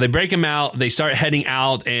they break him out. They start heading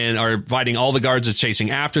out and are fighting all the guards that's chasing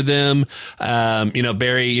after them.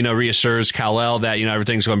 Barry, reassures Kal-El that,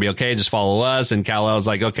 everything's going to be okay. Just follow us. And Kal-El's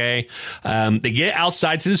like, okay. They get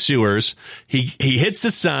outside to the sewers. He hits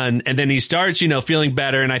the sun, and then he starts, feeling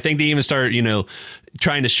better. And I think they even start,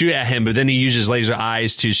 trying to shoot at him, but then he uses laser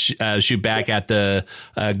eyes to shoot back at the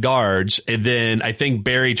guards. And then I think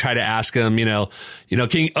Barry tried to ask him, I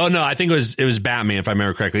think it was Batman, if I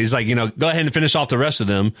remember correctly. He's like, go ahead and finish off the rest of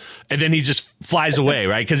them. And then he just flies away,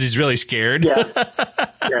 right? Because he's really scared.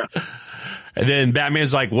 Yeah. And then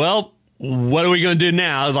Batman's like, well, what are we going to do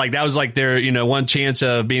now? Like, that was like their, one chance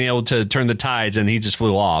of being able to turn the tides, and he just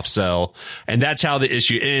flew off. So, and that's how the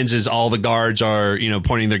issue ends, is all the guards are,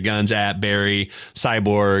 pointing their guns at Barry,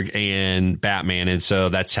 Cyborg, and Batman. And so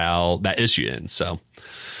that's how that issue ends. So,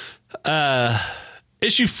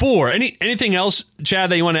 issue 4, anything else,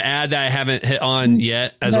 Chad, that you want to add that I haven't hit on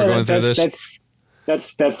yet as we're going through this?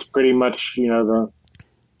 That's pretty much,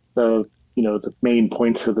 the main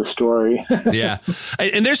points of the story. Yeah.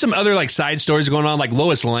 And there's some other like side stories going on. Like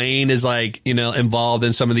Lois Lane is like, involved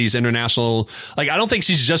in some of these international, like, I don't think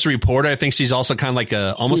she's just a reporter. I think she's also kind of like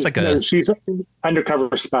she's an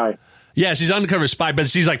undercover spy. Yeah. She's an undercover spy, but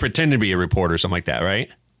she's like pretending to be a reporter or something like that.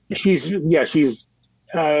 Right. She's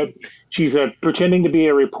pretending to be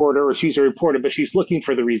a reporter, or she's a reporter, but she's looking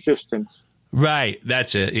for the resistance. Right.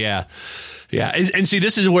 That's it. Yeah. Yeah. And see,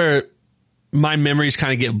 this is where my memories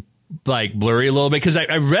kind of get like blurry a little bit, because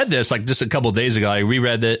I read this like just a couple of days ago. I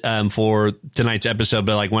reread it for tonight's episode,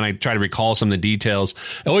 but like when I try to recall some of the details,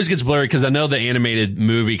 it always gets blurry, because I know the animated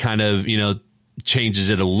movie kind of changes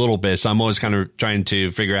it a little bit. So I'm always kind of trying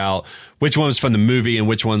to figure out which one was from the movie and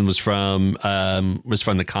which one was from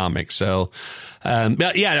the comic. So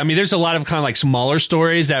but yeah, I mean, there's a lot of kind of like smaller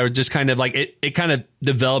stories that are just kind of like it kind of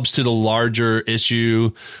develops to the larger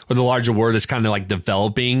issue, or the larger word is kind of like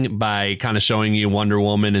developing by kind of showing you Wonder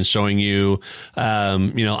Woman and showing you,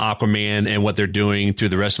 Aquaman and what they're doing through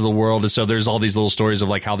the rest of the world. And so there's all these little stories of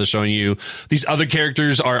like how they're showing you these other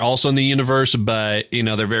characters are also in the universe, but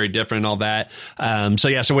they're very different and all that. So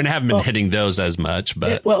we haven't been hitting those as much,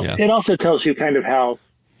 but it also tells you kind of how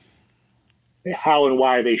and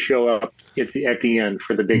why they show up at the end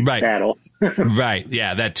for the big battle. Right.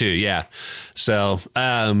 Yeah, that too. Yeah. So,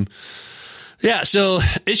 so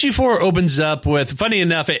issue 4 opens up with, funny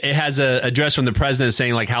enough, it has a address from the president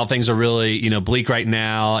saying like how things are really, bleak right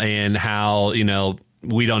now, and how,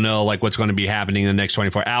 we don't know like what's going to be happening in the next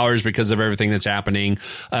 24 hours because of everything that's happening.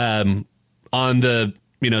 On the,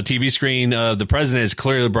 TV screen, the president is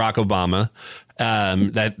clearly Barack Obama.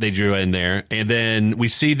 That they drew in there. And then we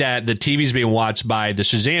see that the TV's being watched by the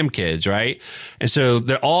Shazam kids, right? And so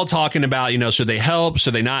they're all talking about, should they help?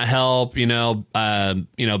 Should they not help? Billy's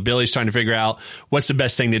trying to figure out what's the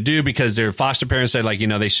best thing to do, because their foster parents said like,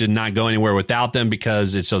 they should not go anywhere without them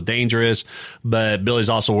because it's so dangerous. But Billy's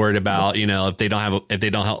also worried about, if they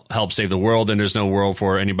don't help save the world, then there's no world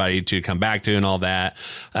for anybody to come back to and all that.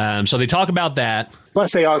 So they talk about that.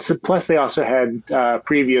 Plus, they also had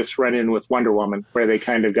previous run-in with Wonder Woman, where they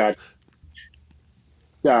kind of got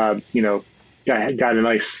a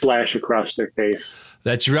nice slash across their face.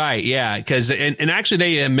 That's right, yeah. Because and actually,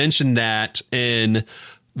 they mentioned that in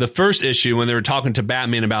the first issue when they were talking to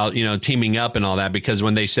Batman about teaming up and all that, because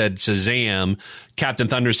when they said Shazam, Captain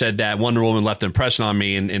Thunder said that Wonder Woman left an impression on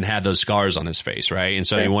me and had those scars on his face, right? And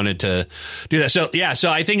so he wanted to do that. So yeah, so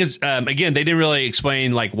I think it's again, they didn't really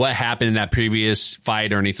explain like what happened in that previous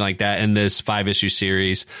fight or anything like that in this 5-issue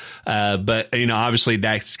series, but obviously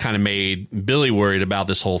that's kind of made Billy worried about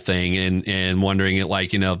this whole thing and wondering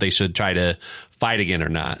if they should try to fight again or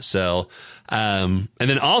not. So. And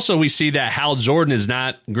then also we see that Hal Jordan is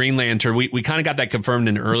not Green Lantern. We kind of got that confirmed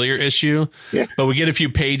in an earlier issue, but we get a few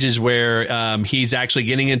pages where he's actually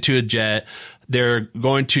getting into a jet. They're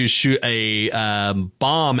going to shoot a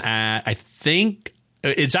bomb at, I think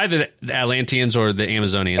it's either the Atlanteans or the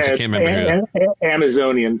Amazonians. I can't remember who.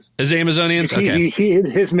 Amazonians. Is it Amazonians? Okay.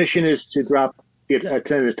 His mission is to drop an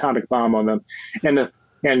atomic bomb on them.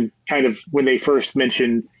 And kind of when they first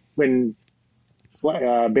mentioned, when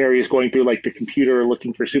Barry is going through like the computer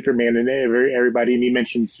looking for Superman and everybody, and he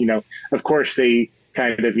mentions, of course they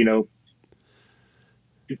kind of,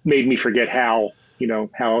 made me forget Hal,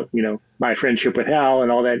 my friendship with Hal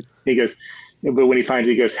and all that. He goes, but when he finds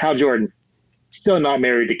it, he goes, Hal Jordan, still not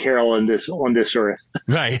married to Carol on this earth.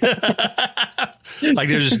 Right. Like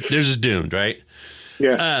they're just doomed, right?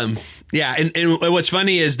 Yeah. Yeah. And what's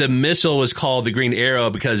funny is the missile was called the Green Arrow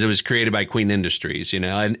because it was created by Queen Industries, and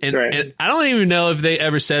Right. and I don't even know if they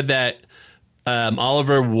ever said that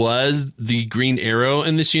Oliver was the Green Arrow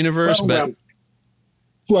in this universe,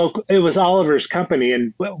 Well, it was Oliver's company,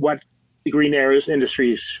 and what the Green Arrows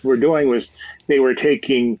Industries were doing was they were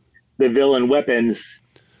taking the villain weapons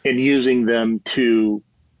and using them to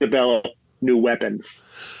develop new weapons.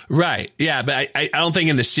 Right. Yeah. But I don't think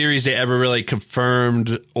in the series they ever really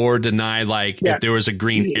confirmed or denied, if there was a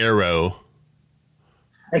Green Arrow.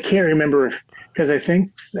 I can't remember because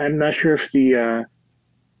I'm not sure if they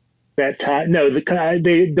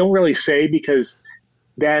don't really say, because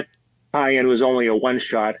that tie-in was only a one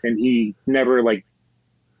shot and he never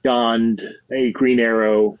donned a Green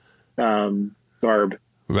Arrow garb.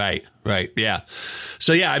 Right. Yeah.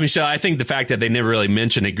 So, so I think the fact that they never really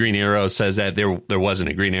mentioned a Green Arrow says that there wasn't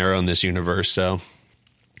a Green Arrow in this universe. So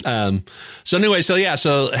Hal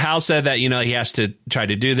said that, he has to try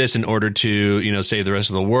to do this in order to, save the rest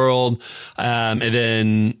of the world. And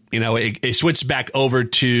then, it switched back over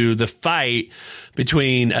to the fight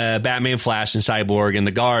between Batman, Flash, and Cyborg and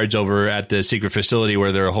the guards over at the secret facility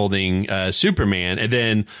where they're holding Superman. And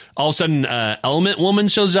then all of a sudden, Element Woman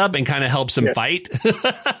shows up and kind of helps them fight.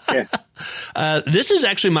 Yeah. This is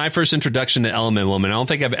actually my first introduction to Element Woman. I don't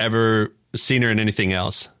think I've ever seen her in anything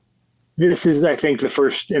else. This is, I think, the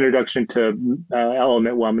first introduction to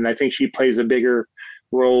Element Woman. I think she plays a bigger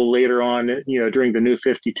role later on, during the New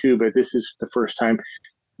 52, but this is the first time.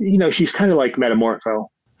 She's kind of like Metamorpho.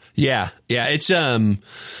 Yeah. It's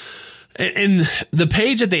and the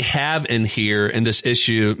page that they have in here in this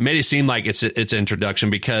issue made it seem like it's an introduction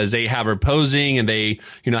because they have her posing and they,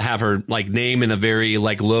 have her name in a very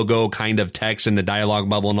logo kind of text in the dialogue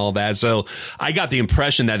bubble and all that. So I got the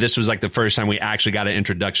impression that this was the first time we actually got an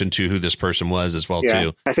introduction to who this person was as well,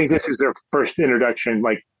 too. I think this is their first introduction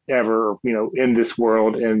ever, in this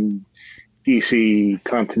world and DC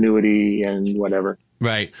continuity and whatever.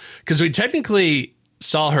 Right. Because we technically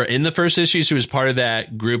saw her in the first issue. She was part of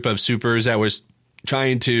that group of supers that was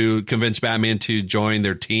trying to convince Batman to join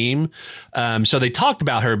their team. So they talked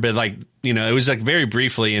about her, but it was very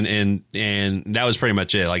briefly and that was pretty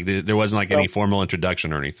much it. There wasn't any formal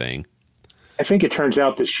introduction or anything. I think it turns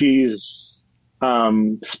out that she's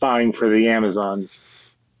spying for the Amazons.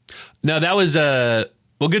 No, that was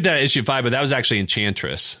we'll get that issue 5, but that was actually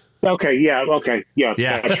Enchantress. Okay. Yeah.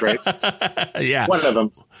 That's right. Yeah. One of them.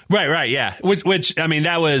 Right, yeah. Which I mean,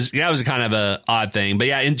 that was kind of a odd thing, but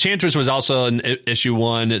yeah, Enchantress was also in issue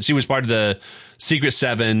 1. She was part of the Secret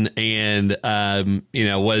Seven, and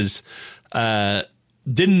was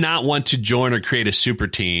did not want to join or create a super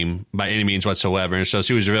team by any means whatsoever, and so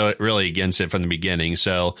she was really against it from the beginning.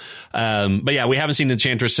 So, but yeah, we haven't seen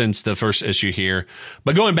Enchantress since the first issue here.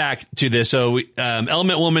 But going back to this, so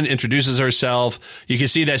Element Woman introduces herself. You can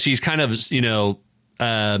see that she's kind of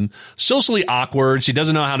socially awkward. She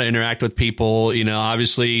doesn't know how to interact with people.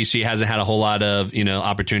 Obviously she hasn't had a whole lot of,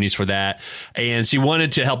 opportunities for that. And she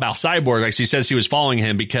wanted to help out Cyborg. Like she said, she was following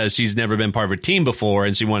him because she's never been part of a team before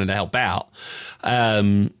and she wanted to help out.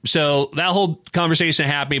 So that whole conversation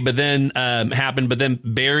happened, but then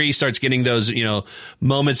Barry starts getting those,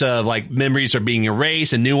 moments of memories are being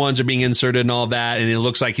erased and new ones are being inserted and all that. And it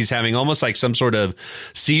looks like he's having almost some sort of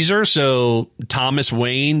seizure. So Thomas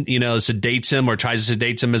Wayne, sedates him or tries to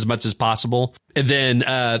sedate him as much as possible. And then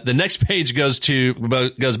the next page goes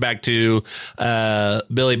back to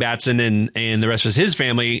Billy Batson and the rest of his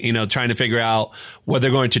family, trying to figure out what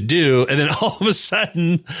they're going to do. And then all of a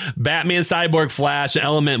sudden, Batman, Cyborg, Flash,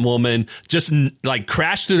 Element Woman just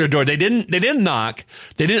crashed through their door. They didn't knock.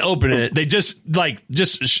 They didn't open it. They just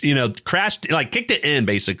crashed, kicked it in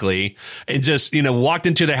basically, and just walked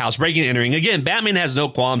into their house, breaking and entering. Again, Batman has no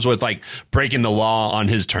qualms with breaking the law on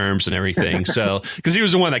his terms and everything. So because he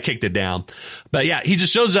was the one that kicked it down. But yeah, he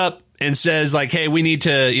just shows up and says hey, we need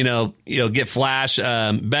to, get Flash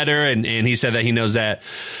better. And he said that he knows that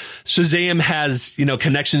Shazam has,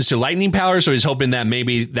 connections to lightning power. So he's hoping that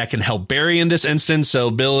maybe that can help Barry in this instance.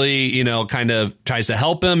 So Billy, kind of tries to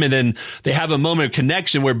help him. And then they have a moment of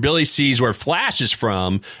connection where Billy sees where Flash is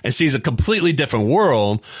from and sees a completely different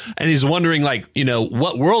world. And he's wondering,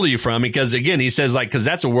 what world are you from? Because again, he says because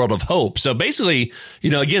that's a world of hope. So basically,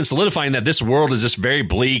 again, solidifying that this world is just very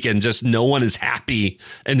bleak and just no one is happy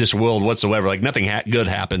in this world whatsoever. Like nothing good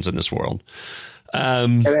happens in this world. I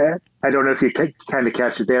don't know if you kind of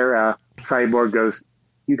catch it there. Cyborg goes,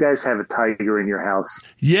 "You guys have a tiger in your house."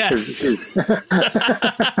 Yes.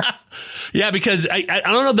 Yeah, because I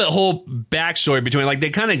don't know the whole backstory between, they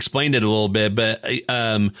kind of explained it a little bit, but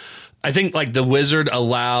I think the wizard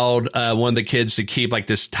allowed one of the kids to keep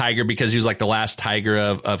this tiger because he was the last tiger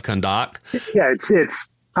of Kahndaq. Yeah,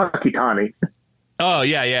 it's Tawny. Oh,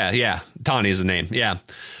 yeah. Tawny is the name. Yeah.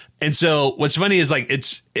 And so what's funny is I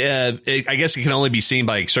guess it can only be seen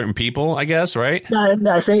by certain people, I guess, right?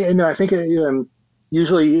 No, I think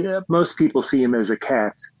usually most people see him as a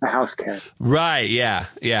cat, a house cat. Right. Yeah.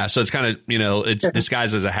 Yeah. So it's kind of, it's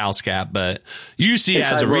disguised as a house cat, but you see it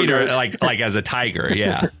as a reader, goes, as a tiger.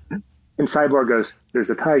 Yeah. And Cyborg goes,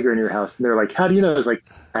 "There's a tiger in your house." And they're like, "How do you know?" It's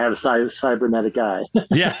I have a cybernetic eye.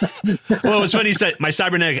 Yeah. Well, it was funny. He said, my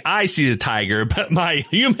cybernetic eye sees a tiger, but my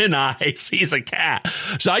human eye sees a cat.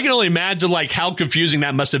 So I can only imagine how confusing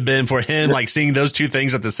that must have been for him, seeing those two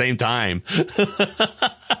things at the same time.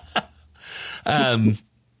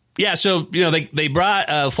 Yeah. So, they brought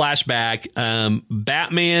a flashback.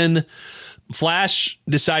 Flash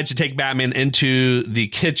decides to take Batman into the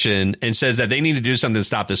kitchen and says that they need to do something to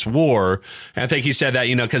stop this war. And I think he said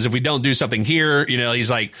that, because if we don't do something here,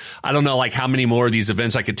 he's I don't know, how many more of these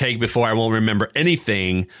events I could take before I won't remember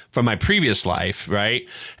anything from my previous life. Right.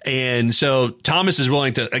 And so Thomas is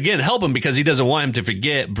willing to, again, help him because he doesn't want him to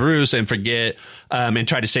forget Bruce and forget, and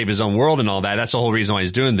try to save his own world and all that. That's the whole reason why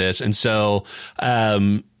he's doing this. And so,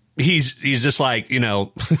 he's just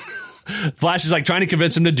Flash is trying to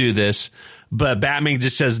convince him to do this. But Batman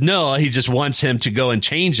just says no. He just wants him to go and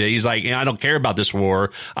change it. He's I don't care about this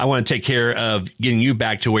war. I want to take care of getting you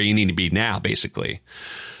back to where you need to be now, basically.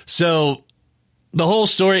 So the whole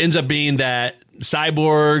story ends up being that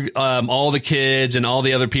Cyborg, all the kids and all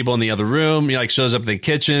the other people in the other room, shows up in the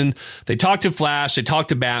kitchen. They talk to Flash. They talk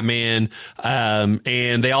to Batman.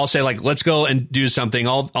 And they all say, let's go and do something.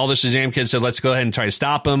 All the Shazam kids said, let's go ahead and try to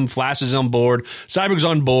stop him. Flash is on board. Cyborg's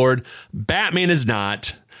on board. Batman is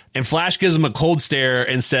not. And Flash gives him a cold stare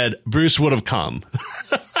and said, Bruce would have come.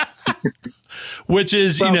 Which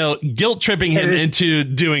is, guilt tripping him into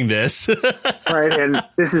doing this. Right. And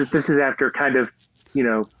this is after kind of,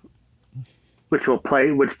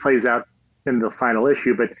 which plays out in the final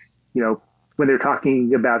issue. But, when they're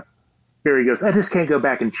talking about, Barry goes, "I just can't go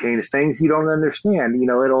back and change things. You don't understand.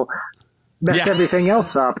 It'll mess everything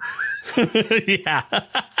else up." Yeah.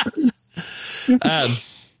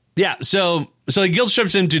 Yeah. So he guilt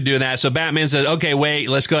trips him to do that. So Batman says, "Okay, wait,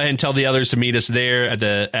 let's go ahead and tell the others to meet us there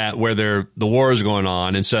at where the war is going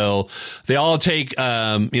on." And so they all take,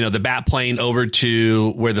 the bat plane over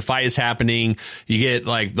to where the fight is happening. You get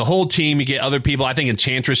the whole team, you get other people. I think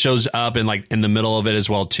Enchantress shows up in the middle of it as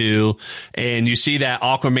well too. And you see that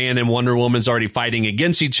Aquaman and Wonder Woman's already fighting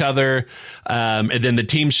against each other. And then the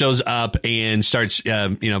team shows up and starts,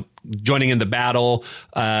 joining in the battle.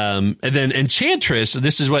 And then Enchantress,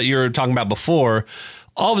 this is what you were talking about before.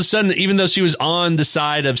 All of a sudden, even though she was on the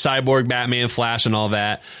side of Cyborg, Batman, Flash, and all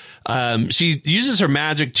that, she uses her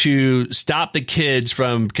magic to stop the kids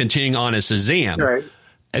from continuing on as Shazam. Right.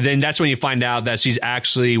 And then that's when you find out that she's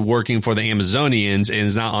actually working for the Amazonians and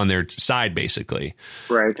is not on their side, basically.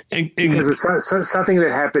 Right. Because it's something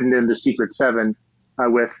that happened in the Secret Seven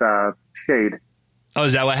with Shade. Oh,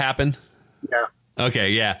 is that what happened? Yeah.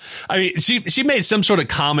 Okay, yeah. I mean, she made some sort of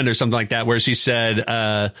comment or something like that where she said,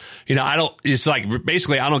 it's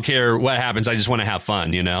basically, I don't care what happens. I just want to have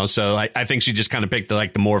fun, So I think she just kind of picked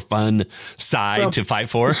the more fun side to fight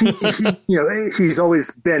for. She's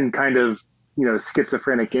always been kind of,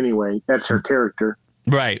 schizophrenic anyway. That's her character.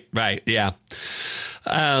 Right, yeah.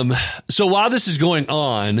 So while this is going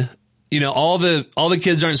on, all the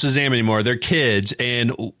kids aren't Shazam anymore. They're kids.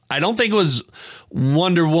 And I don't think it was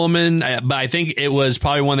Wonder Woman, but I think it was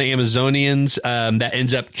probably one of the Amazonians that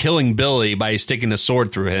ends up killing Billy by sticking a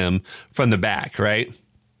sword through him from the back, right?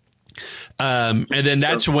 And then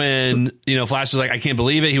that's when, Flash is I can't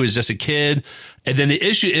believe it. He was just a kid. And then the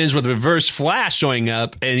issue is with Reverse Flash showing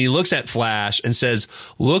up, and he looks at Flash and says,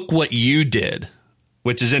 "Look what you did,"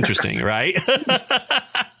 which is interesting, right?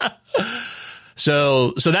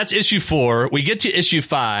 So that's issue 4. We get to issue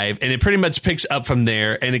 5, and it pretty much picks up from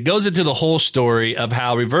there, and it goes into the whole story of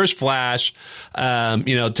how Reverse Flash,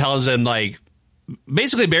 tells him, like,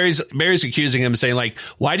 basically Barry's accusing him, saying, like,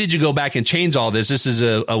 why did you go back and change all this? This is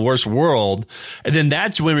a worse world. And then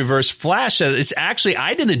that's when Reverse Flash says, it's actually,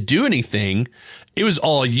 I didn't do anything. It was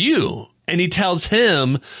all you. And he tells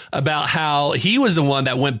him about how he was the one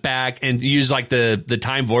that went back and used, like, the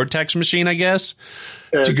time vortex machine, I guess.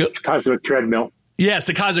 To go Cosmic treadmill. Yes,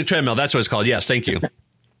 the cosmic treadmill. That's what it's called. Yes, thank you.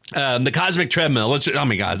 The cosmic treadmill. Oh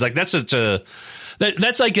my God! Like that's such a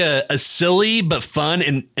that's like a silly but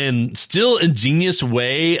fun and still ingenious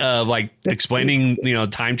way of, like, explaining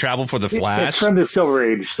time travel for the Flash. It's from the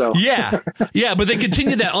Silver Age, so yeah. But they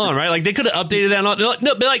continued that on, right? Like they could have updated that on.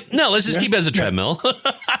 They're like, no, let's just keep it as a treadmill.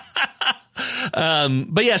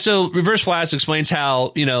 But yeah, so Reverse Flash explains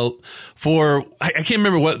how, for, I can't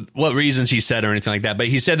remember what reasons he said or anything like that, but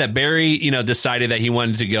he said that Barry, decided that he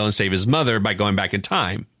wanted to go and save his mother by going back in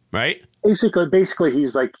time, right? Basically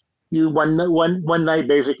he's like, you one night,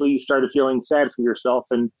 basically you started feeling sad for yourself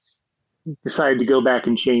and decided to go back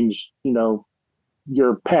and change,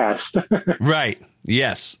 your past. Right.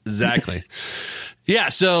 Yes, exactly. Yeah,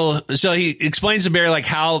 so he explains to Barry, like,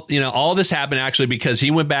 how, all this happened actually because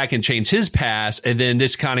he went back and changed his past, and then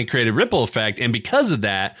this kind of created a ripple effect, and because of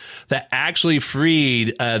that actually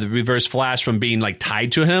freed the Reverse Flash from being, like,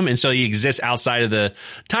 tied to him, and so he exists outside of the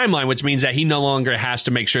timeline, which means that he no longer has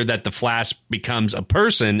to make sure that the Flash becomes a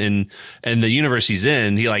person in the universe he's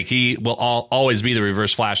in. He will always be the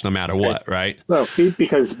Reverse Flash no matter what, right? Well,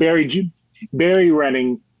 because Barry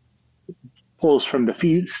running pulls from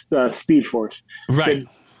the Speed Force. Right.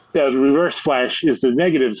 The Reverse Flash is the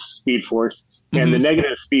negative Speed Force, and the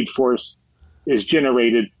negative Speed Force is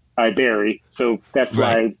generated by Barry. So that's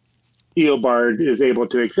why Eobard is able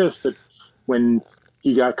to exist. But when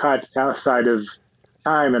he got caught outside of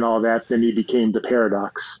time and all that, then he became the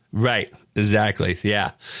Paradox. Right. Exactly.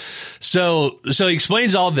 Yeah. So he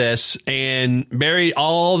explains all this, and Barry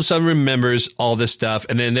all of a sudden remembers all this stuff,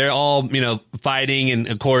 and then they're all, fighting, and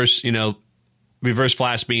of course, Reverse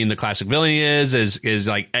Flash, being the classic villain he is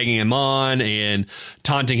like egging him on and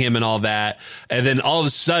taunting him and all that. And then all of a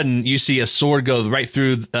sudden you see a sword go right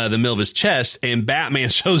through the middle of his chest, and Batman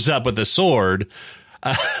shows up with a sword,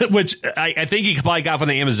 which I think he probably got from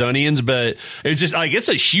the Amazonians, but it's just like, it's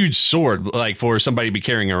a huge sword, like, for somebody to be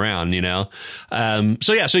carrying around,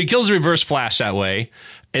 So he kills the Reverse Flash that way.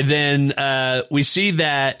 And then we see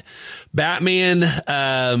that Batman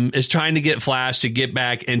is trying to get Flash to get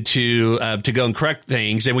back into to go and correct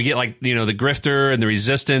things, and we get, like, the Grifter and the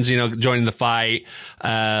Resistance, joining the fight.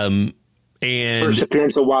 And first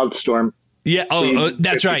appearance of Wildstorm. Yeah. Oh,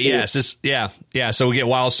 that's right. Yes. Yeah. So we get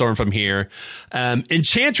Wildstorm from here.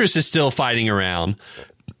 Enchantress is still fighting around,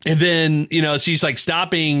 and then she's, like,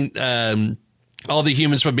 stopping all the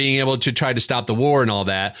humans from being able to try to stop the war and all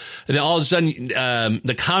that. And then all of a sudden,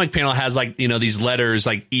 the comic panel has, like, these letters,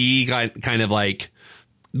 like E, kind of like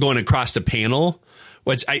going across the panel,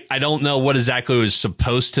 which I don't know what exactly was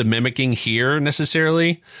supposed to mimicking here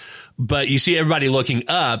necessarily. But you see everybody looking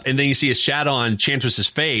up, and then you see a shadow on Enchantress's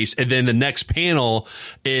face, and then the next panel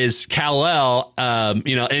is Kal-El,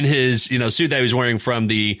 in his suit that he was wearing from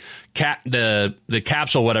the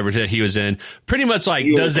capsule, whatever that he was in. Pretty much, like,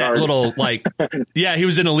 leotard. Does that little, like, yeah, he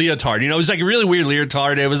was in a leotard. It was like a really weird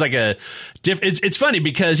leotard. It was like it's funny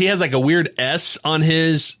because he has, like, a weird S on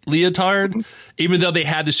his leotard, even though they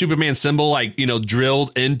had the Superman symbol, like,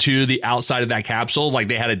 drilled into the outside of that capsule. Like,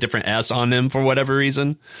 they had a different S on him for whatever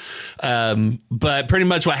reason. But pretty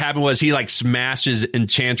much what happened was he, like, smashes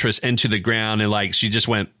Enchantress into the ground, and, like, she just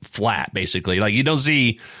went flat, basically. Like, you don't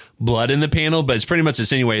see blood in the panel, but it's pretty much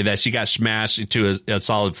insinuated that she got smashed into a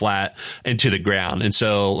solid flat into the ground. And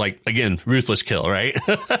so, like, again, ruthless kill, right?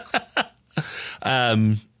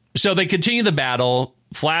 So they continue the battle.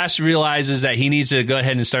 Flash realizes that he needs to go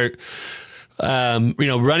ahead and start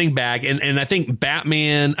running back, and I think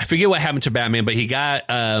Batman, I forget what happened to Batman, but he got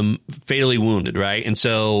fatally wounded, right? And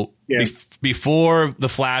so before the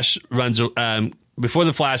Flash runs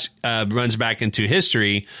back into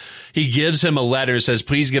history, he gives him a letter, says,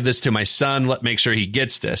 "Please give this to my son. Make sure he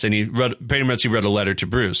gets this." And he wrote a letter to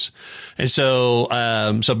Bruce. And so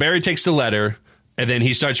Barry takes the letter, and then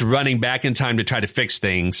he starts running back in time to try to fix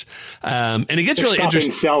things. And it gets really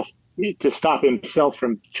interesting. To stop himself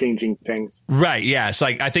from changing things. Right. Yeah. It's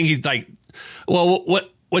like, I think he's like, well,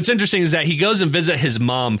 what's interesting is that he goes and visits his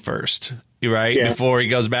mom first. right? Yeah. Before he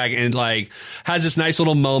goes back and like has this nice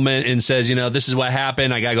little moment and says, this is what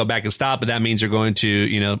happened. I got to go back and stop, but that means you're going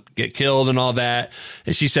to, get killed and all that.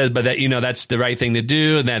 And she says, but that, that's the right thing to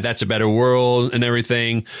do and that's a better world and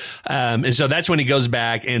everything. And so that's when he goes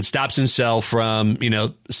back and stops himself from,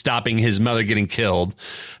 stopping his mother getting killed.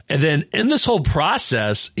 And then in this whole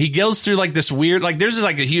process, he goes through like this weird, like there's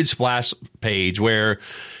like a huge splash page where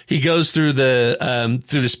he goes through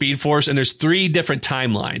the Speed Force, and there's 3 different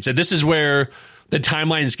timelines. And this is where the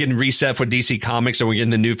timeline is getting reset for DC Comics, and we're getting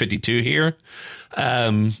the New 52 here.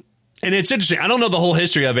 And it's interesting. I don't know the whole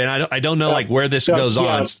history of it. I don't know like where this goes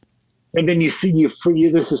on. And then this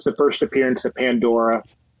is the first appearance of Pandora.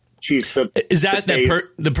 She's is that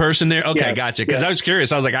the person there? Okay, yeah, gotcha. Because I was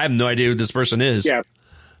curious. I was like, I have no idea who this person is.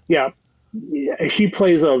 Yeah. She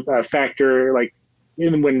plays a factor like.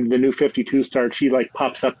 Even when the New 52 starts, she like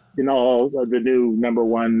pops up in all of the new number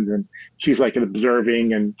ones, and she's like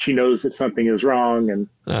observing, and she knows that something is wrong. And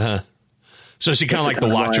so she kind of like the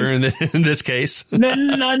Watcher in this case. No,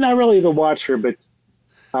 not really the Watcher, but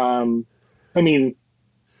I mean,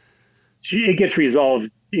 it gets resolved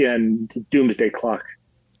in Doomsday Clock.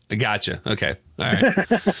 Gotcha. Okay. All right.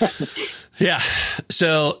 Yeah.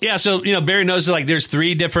 So Barry knows that like there's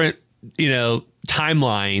 3 different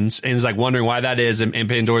timelines, and is like wondering why that is, and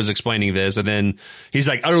Pandora's explaining this, and then he's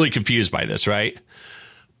like utterly confused by this, right?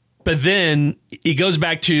 But then he goes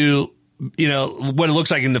back to what it looks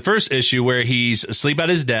like in the first issue, where he's asleep at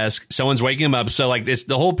his desk, someone's waking him up. So like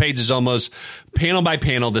the whole page is almost panel by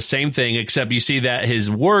panel the same thing, except you see that his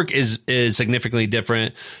work is significantly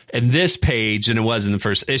different in this page than it was in the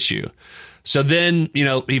first issue. So then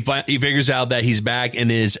he figures out that he's back in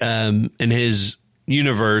his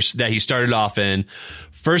universe that he started off in.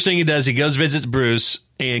 First thing he does, he goes visits Bruce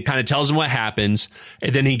and kind of tells him what happens,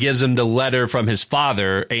 and then he gives him the letter from his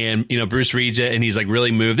father, and Bruce reads it, and he's like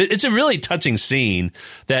really moved. It's a really touching scene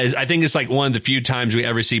that is, I think it's like one of the few times we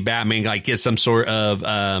ever see Batman like get some sort of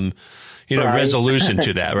resolution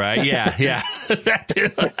to that, right? Yeah. That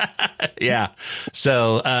too. Yeah.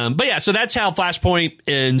 So so that's how Flashpoint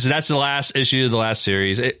ends. That's the last issue of the last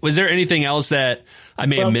series. Was there anything else that I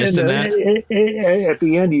may have missed in that? At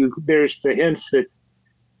the end, there's the hints that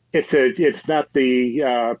it's not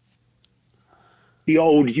the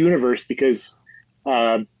old universe, because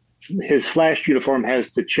his Flash uniform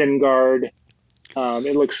has the chin guard.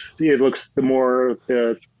 It looks the more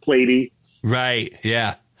the platey. Right.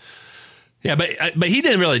 Yeah. Yeah, but he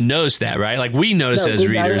didn't really notice that, right? Like we notice as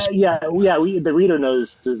readers. The reader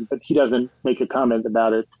knows, but he doesn't make a comment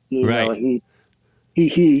about it. Right.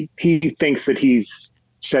 He thinks that he's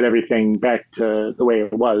set everything back to the way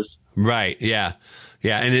it was. Right. Yeah.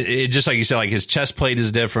 Yeah. And it just like you said, like his chest plate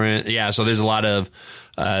is different. Yeah. So there's a lot of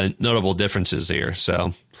notable differences there.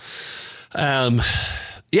 So, so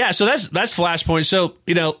that's Flashpoint. So,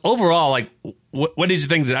 overall, like, what did you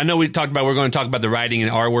think? I know we're going to talk about the writing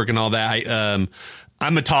and artwork and all that.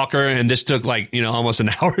 I'm a talker, and this took like, almost an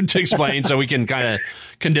hour to explain, so we can kind of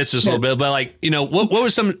condense this a little bit. But like, what are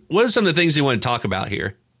some of the things you want to talk about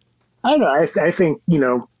here? I don't know. I think,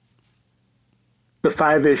 the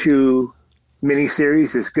 5-issue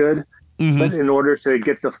miniseries is good, but in order to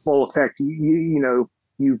get the full effect,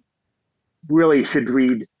 you really should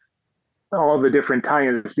read all the different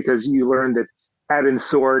tie-ins, because you learn that Adam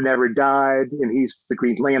Sore never died, and he's the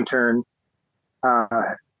Green Lantern,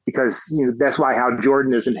 because that's why Hal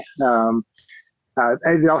Jordan isn't.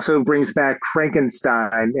 It also brings back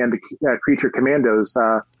Frankenstein and the Creature Commandos.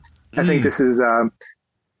 I think this is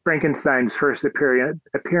Frankenstein's first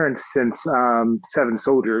appearance since Seven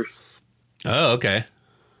Soldiers. Oh, okay.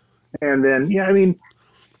 And then,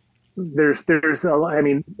 there's a lot.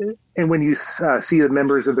 And when you see the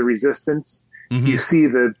members of the Resistance, you see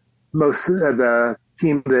the most of the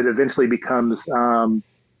team that eventually becomes the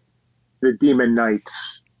Demon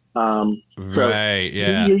Knights. So right,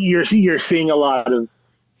 yeah. You're seeing a lot of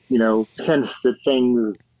hints that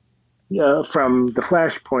things from the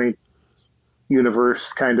Flashpoint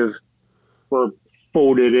universe kind of were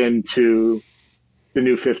folded into the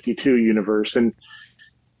New 52 universe, and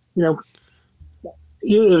it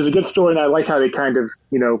was a good story, and I like how they kind of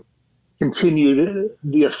continued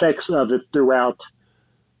the effects of it throughout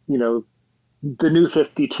the New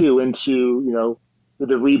 52 into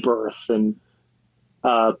the rebirth, and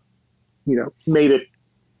made it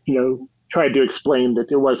tried to explain that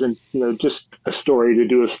it wasn't just a story to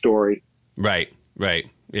do a story. Right,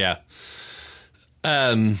 yeah.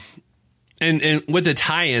 And with the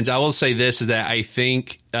tie-ins, I will say this, is that I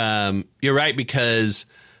think you're right, because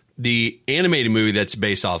the animated movie that's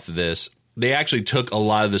based off of this, they actually took a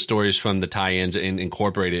lot of the stories from the tie-ins and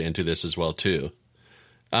incorporated into this as well too.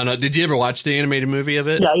 I don't know. Did you ever watch the animated movie of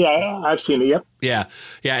it? Yeah, I've seen it. Yep.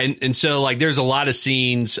 Yeah. And so like there's a lot of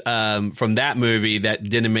scenes from that movie that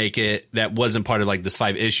didn't make it, that wasn't part of like the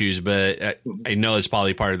 5 issues, but I know it's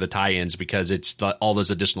probably part of the tie-ins because it's all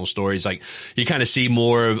those additional stories. Like you kind of see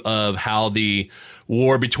more of how the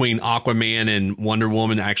war between Aquaman and Wonder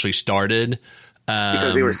Woman actually started.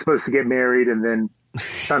 Because they were supposed to get married, and then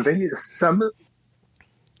somebody,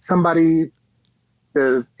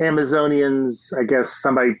 the Amazonians, I guess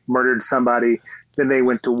somebody murdered somebody. Then they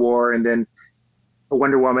went to war, and then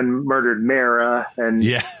Wonder Woman murdered Mara, and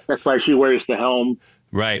that's why she wears the helm.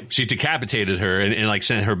 Right. She decapitated her and like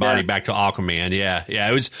sent her body back to Aquaman. Yeah. Yeah.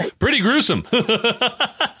 It was pretty gruesome.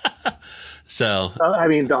 So, I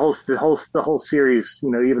mean, the whole series,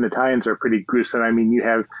 you know, even the tie-ins are pretty gruesome. I mean, you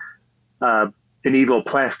have an evil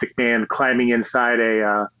plastic man climbing inside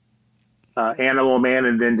a animal man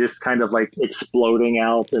and then just kind of like exploding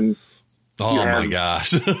out. And my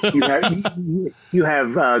gosh. you have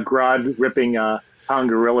Grodd ripping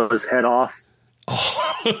Tongorilla's head off.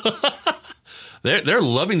 Oh. They're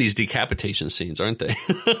loving these decapitation scenes, aren't they?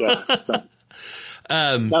 Yeah.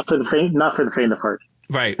 Not for the faint of heart.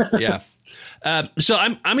 Right. Yeah. So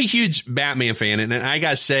I'm a huge Batman fan, and I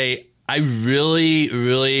gotta say, I really,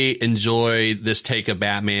 really enjoy this take of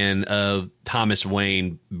Batman of Thomas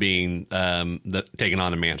Wayne being taking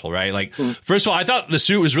on the mantle, right? Like, first of all, I thought the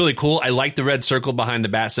suit was really cool. I liked the red circle behind the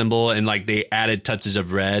bat symbol, and like they added touches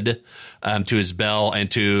of red to his bell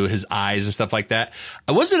and to his eyes and stuff like that.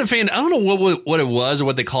 I wasn't a fan. I don't know what it was or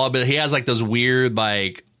what they call it, but he has like those weird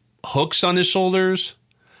like hooks on his shoulders.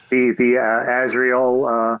 The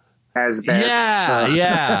Azrael. Yeah.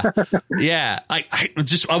 I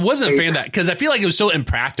wasn't a fan of that because I feel like it was so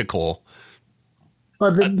impractical.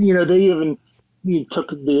 Well, they even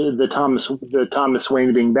took the Thomas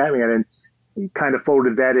Wayne being Batman and kind of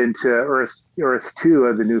folded that into Earth 2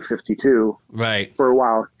 of the New 52. Right. For a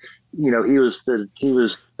while, you know, he was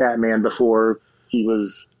Batman before he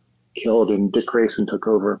was killed and Dick Grayson took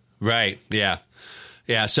over. Right. Yeah.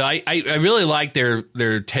 Yeah. So I really like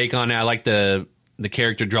their take on it. I like the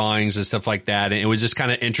character drawings and stuff like that. And it was just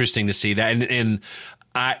kind of interesting to see that. And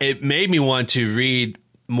it made me want to read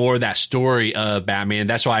more of that story of Batman.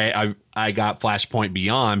 That's why I got Flashpoint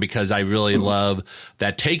Beyond, because I really love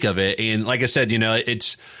that take of it. And like I said, you know,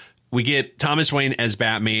 we get Thomas Wayne as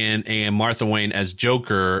Batman and Martha Wayne as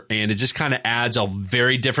Joker. And it just kind of adds a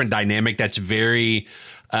very different dynamic that's very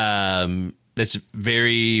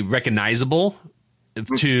recognizable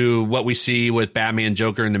to what we see with Batman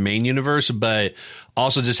Joker in the main universe, but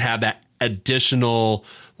also just have that additional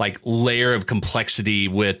like layer of complexity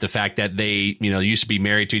with the fact that they, you know, used to be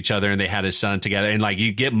married to each other and they had a son together. And like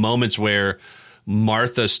you get moments where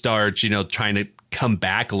Martha starts, you know, trying to come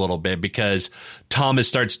back a little bit because Thomas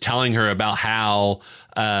starts telling her about how,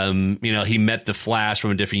 you know, he met the Flash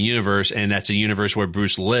from a different universe, and that's a universe where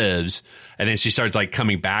Bruce lives. And then she starts like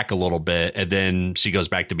coming back a little bit, and then she goes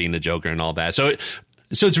back to being the Joker and all that. So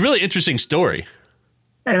it's a really interesting story.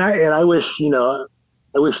 And I wish, you know,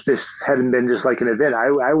 this hadn't been just like an event.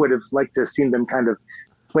 I would have liked to have seen them kind of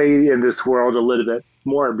play in this world a little bit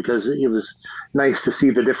more, because it was nice to see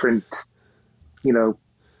the different, you know,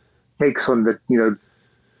 takes on the, you know,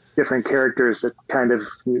 different characters that kind of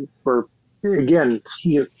were, again,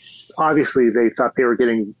 you know, obviously they thought they were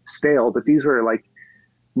getting stale, but these were like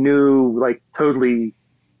new, like totally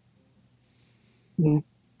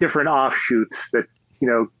different offshoots that, you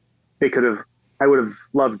know, I would have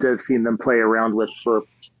loved to have seen them play around with for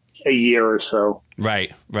a year or so.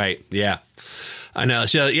 Right. Yeah, I know.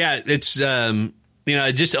 So yeah, it's, you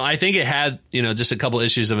know, I think it had, you know, just a couple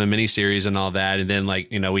issues of a miniseries and all that. And then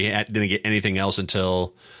like, you know, we didn't get anything else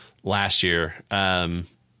until last year.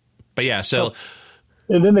 But yeah, so.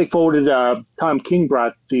 And then they folded, Tom King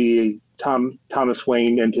brought the Thomas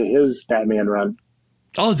Wayne into his Batman run.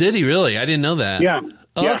 Oh, did he really? I didn't know that. Yeah.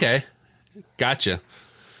 Oh, yeah. Okay. Gotcha.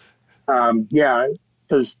 Yeah,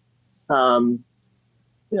 because around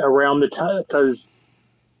the time, because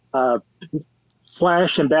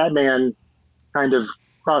Flash and Batman kind of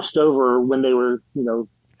crossed over when they were, you know,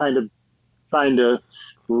 kind of trying to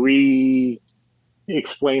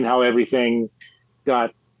re-explain how everything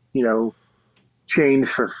got, you know, changed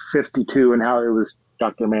for 52 and how it was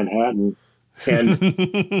Dr. Manhattan and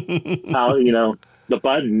how, you know, the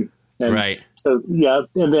button. And right. So, yeah.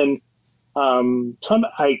 And then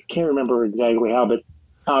I can't remember exactly how, but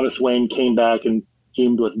Thomas Wayne came back and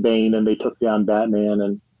teamed with Bane and they took down Batman.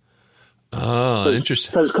 And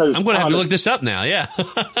interesting. Cause I'm going to have to look this up now. Yeah.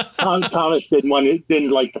 Thomas didn't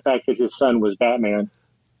like the fact that his son was Batman.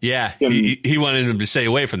 Yeah. He wanted him to stay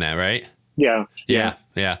away from that, right? Yeah. Yeah.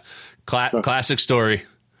 Classic story.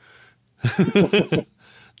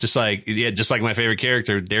 just like my favorite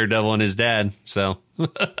character, Daredevil, and his dad. So, well,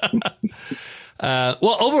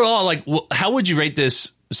 overall, like, how would you rate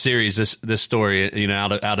this series, this story,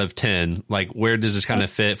 out of 10? Like, where does this kind of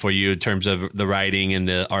fit for you in terms of the writing and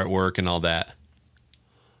the artwork and all that?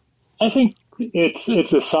 I think it's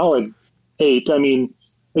a solid 8. I mean,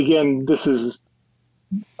 again, this is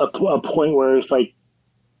a point where it's like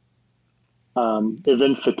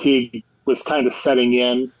event fatigue was kind of setting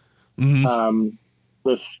in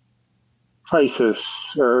with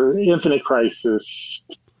Crisis or Infinite Crisis,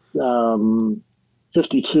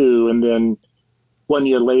 52, and then 1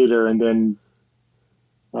 year later, and then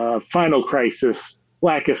Final Crisis,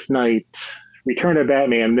 Blackest Night, Return of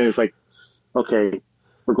Batman. And then it's like, okay,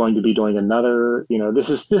 we're going to be doing another. This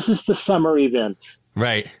is the summer event,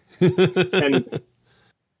 right? And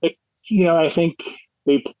I think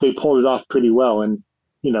they pulled it off pretty well. And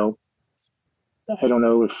I don't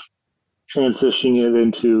know if transitioning it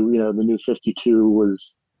into the New 52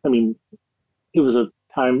 was. I mean, it was a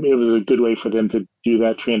good way for them to do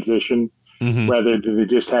that transition. Rather than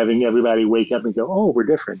just having everybody wake up and go, "Oh, we're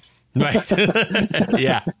different." Right.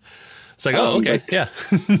 Yeah. It's like, oh, okay, yeah.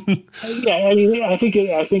 Yeah, I mean, I think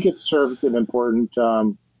it served an important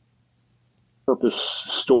purpose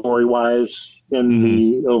story-wise in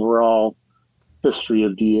the overall history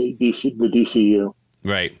of the DCU.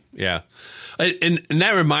 Right. Yeah. And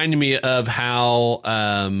that reminded me of how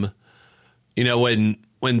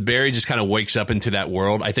when Barry just kind of wakes up into that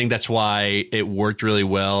world. I think that's why it worked really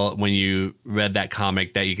well when you read that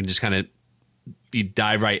comic, that you can just kind of you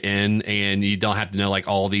dive right in and you don't have to know like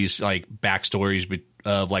all these like backstories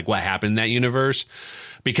of like what happened in that universe,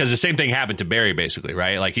 because the same thing happened to Barry basically,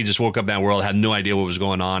 right? Like he just woke up in that world, had no idea what was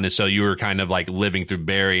going on. And so you were kind of like living through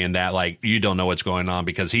Barry, and that like you don't know what's going on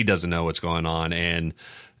because he doesn't know what's going on. And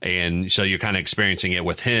so you're kind of experiencing it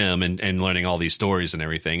with him and learning all these stories and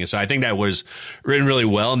everything. And so I think that was written really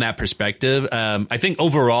well in that perspective. I think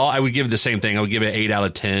overall, I would give it the same thing. I would give it an 8 out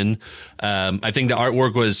of 10. I think the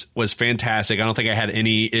artwork was fantastic. I don't think I had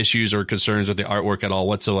any issues or concerns with the artwork at all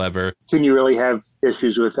whatsoever. Can you really have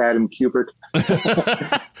issues with Adam Kubert?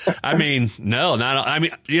 I mean, no, not. I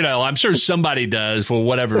mean, I'm sure somebody does for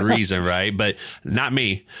whatever reason, right? But not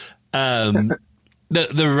me.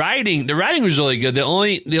 The writing was really good. The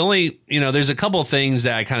only there's a couple of things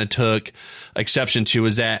that I kind of took exception to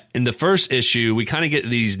is that in the first issue we kind of get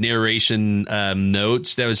these narration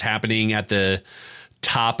notes that was happening at the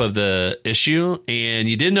top of the issue, and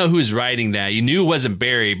you didn't know who was writing that. You knew it wasn't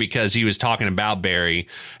Barry because he was talking about Barry,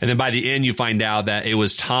 and then by the end you find out that it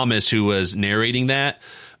was Thomas who was narrating that.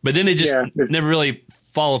 But then it just never really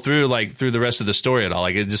followed through through the rest of the story at all.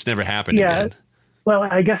 Like it just never happened again. Well,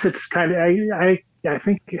 I guess it's kind of I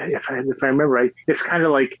think if I remember right, it's kind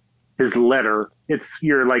of like his letter.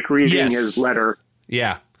 You're like reading his letter.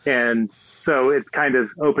 Yeah. And so it kind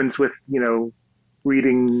of opens with,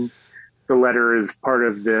 reading the letter as part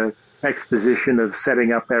of the exposition of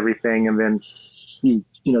setting up everything. And then,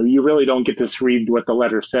 you really don't get to read what the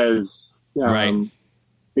letter says. Right.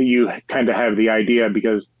 You kind of have the idea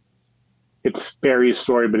because it's Barry's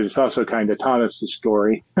story, but it's also kind of Thomas's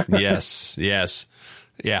story. Yes.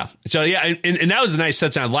 Yeah. So yeah, and that was a nice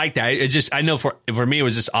sense. I like that. I know for me it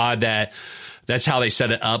was just odd that that's how they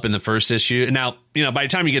set it up in the first issue. And now, by the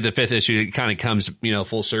time you get the fifth issue, it kind of comes,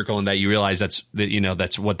 full circle, and that you realize that's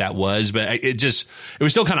what that was. But it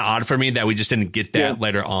was still kind of odd for me that we just didn't get that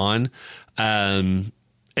later on. And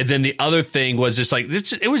then the other thing was just like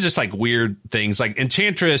it was just like weird things like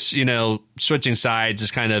Enchantress, switching sides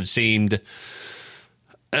just kind of seemed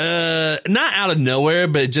not out of nowhere,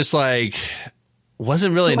 but just like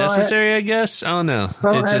wasn't really necessary, I guess. I don't know.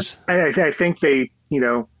 Well, I think they,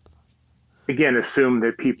 again, assumed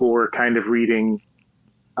that people were kind of reading,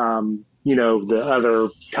 the other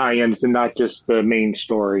tie-ins and not just the main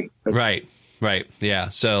story. But, right. Yeah.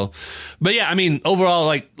 So, but yeah, I mean, overall,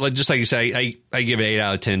 like just like you say, I give it 8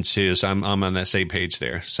 out of 10 too. So I'm on that same page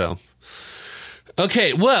there. So,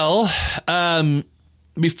 okay. Well,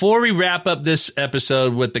 before we wrap up this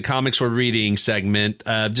episode with the comics we're reading segment,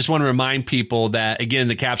 just want to remind people that, again,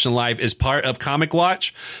 the Caption Life is part of Comic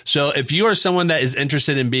Watch. So if you are someone that is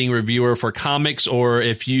interested in being a reviewer for comics, or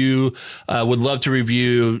if you would love to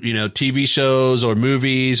review, TV shows or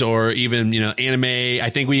movies or even, anime, I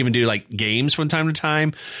think we even do like games from time to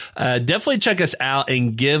time. Definitely check us out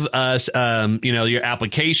and give us, your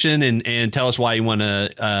application and tell us why you want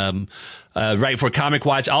to, write for Comic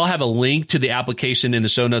Watch. I'll have a link to the application in the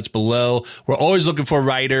show notes below. We're always looking for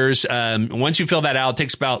writers. Once you fill that out, it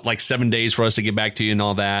takes about like 7 days for us to get back to you and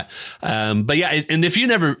all that. But yeah, and if you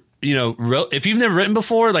never if you've never written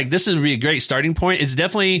before, like this would be a great starting point. It's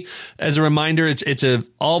definitely, as a reminder, it's a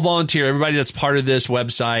all volunteer. Everybody that's part of this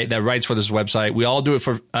website, that writes for this website, we all do it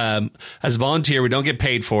for as a volunteer. We don't get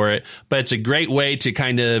paid for it, but it's a great way to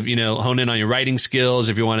kind of hone in on your writing skills.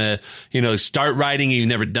 If you want to start writing, you've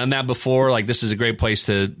never done that before, like this is a great place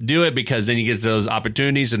to do it, because then you get those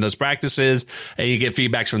opportunities and those practices, and you get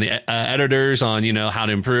feedbacks from the editors on how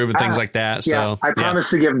to improve and things like that. So I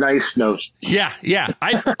promise to give nice notes. Yeah.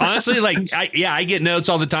 I honestly I get notes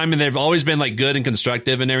all the time, and they've always been like good and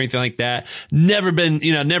constructive and everything like that. Never been,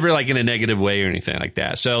 never like in a negative way or anything like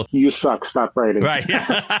that. So you suck. Stop writing. Right.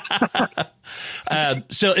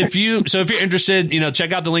 So if you're interested,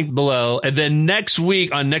 check out the link below. And then next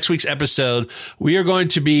week's episode, we are going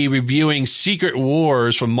to be reviewing Secret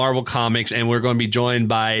Wars from Marvel Comics, and we're going to be joined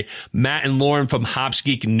by Matt and Lauren from Hops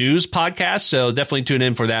Geek News podcast. So definitely tune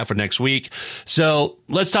in for that for next week. So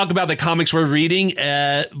let's talk about the comics we're reading.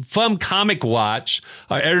 From Comic Watch,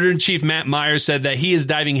 our editor-in-chief Matt Myers said that he is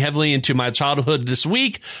diving heavily into my childhood this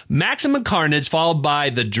week, Maximum Carnage, followed by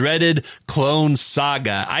the dreaded Clone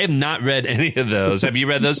Saga. I have not read any of those. Have you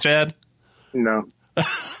read those, Chad? No.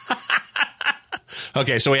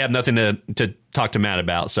 Okay, so we have nothing to talk to Matt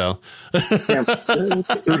about. So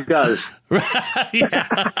who does?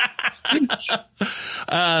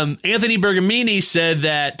 Anthony Bergamini said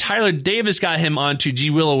that Tyler Davis got him onto G.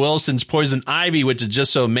 Willow Wilson's Poison Ivy, which is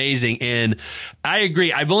just so amazing. And I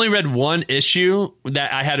agree. I've only read one issue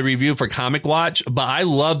that I had a review for Comic Watch, but I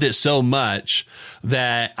loved it so much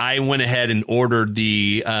that I went ahead and ordered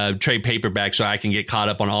the trade paperback so I can get caught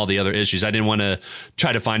up on all the other issues. I didn't want to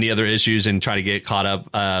try to find the other issues and try to get caught up,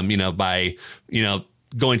 by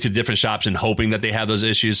going to different shops and hoping that they have those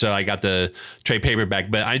issues. So I got the trade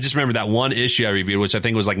paperback, but I just remember that one issue I reviewed, which I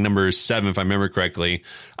think was like number 7, if I remember correctly.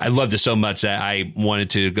 I loved it so much that I wanted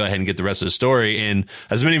to go ahead and get the rest of the story. And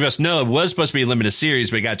as many of us know, it was supposed to be a limited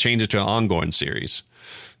series, but it got changed to an ongoing series.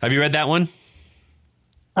 Have you read that one?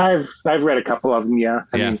 I've read a couple of them. Yeah.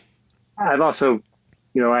 I mean, I've also,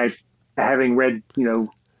 having read,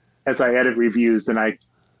 as I edit reviews, then I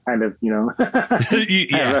kind of, you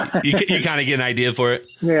kind of get an idea for it.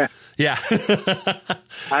 Yeah. Yeah.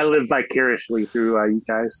 I live vicariously through you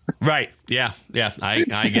guys. Right. Yeah.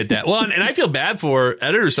 I get that. Well, and I feel bad for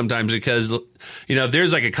editors sometimes because, if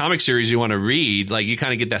there's like a comic series you want to read, like you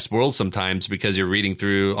kind of get that spoiled sometimes because you're reading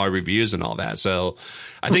through our reviews and all that. So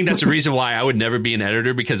I think that's the reason why I would never be an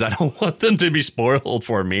editor, because I don't want them to be spoiled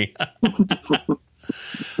for me.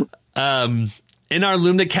 In our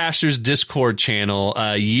Lumnicasters Discord channel,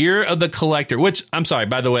 Year of the Collector, which, I'm sorry,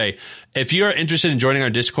 by the way, if you are interested in joining our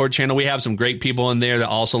Discord channel, we have some great people in there that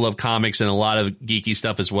also love comics and a lot of geeky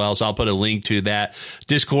stuff as well. So I'll put a link to that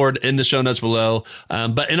Discord in the show notes below.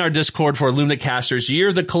 But in our Discord for Lumnicasters, Year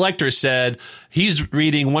of the Collector said he's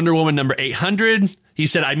reading Wonder Woman number 800. He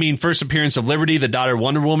said, first appearance of Liberty, the daughter of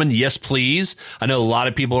Wonder Woman. Yes, please. I know a lot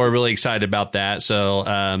of people are really excited about that. So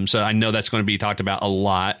I know that's going to be talked about a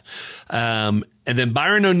lot. And then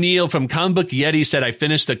Byron O'Neill from Comic Book Yeti said, I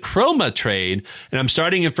finished the Chroma trade and I'm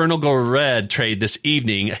starting Infernal Go Red trade this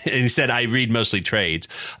evening. And he said, I read mostly trades.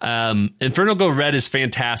 Infernal Go Red is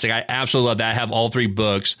fantastic. I absolutely love that. I have all 3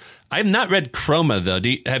 books. I have not read Chroma, though.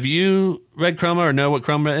 Have you read Chroma or know what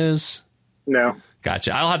Chroma is? No.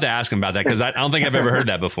 Gotcha. I'll have to ask him about that because I don't think I've ever heard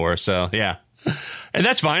that before. So, yeah. And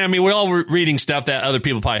that's fine. I mean, we're all reading stuff that other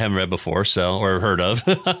people probably haven't read before, or heard of.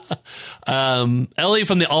 Ellie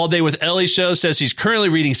from the All Day with Ellie show says he's currently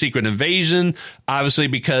reading Secret Invasion, obviously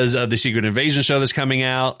because of the Secret Invasion show that's coming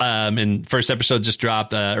out. And first episode just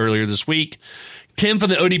dropped earlier this week. Kim from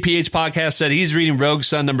the ODPH podcast said he's reading Rogue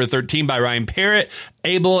Sun number 13 by Ryan Parrott,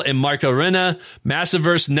 Abel, and Marco Renna.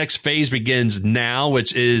 Massiverse next phase begins now,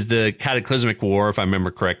 which is the Cataclysmic War, if I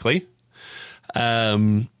remember correctly.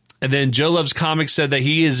 And then Joe Loves Comics said that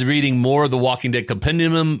he is reading more of the Walking Dead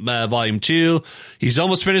Compendium, Volume 2. He's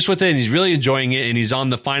almost finished with it, and he's really enjoying it, and he's on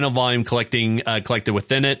the final volume collected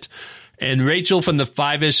within it. And Rachel from the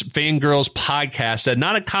Five-ish Fangirls podcast said,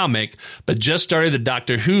 not a comic, but just started the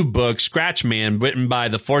Doctor Who book, Scratchman, written by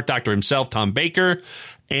the 4th Doctor himself, Tom Baker.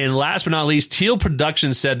 And last but not least, Teal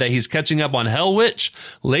Productions said that he's catching up on Hell Witch,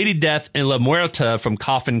 Lady Death, and La Muerta from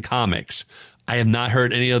Coffin Comics. I have not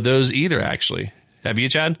heard any of those either, actually. Have you,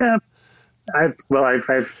 Chad? Yeah.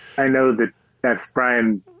 I know that's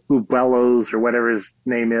Brian Ubellows or whatever his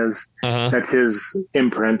name is. Uh-huh. That's his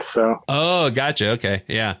imprint. So. Oh, gotcha. Okay.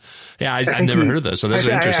 Yeah. I've never heard of those. So those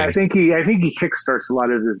are interesting. I think he kickstarts a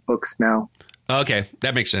lot of his books now. Okay,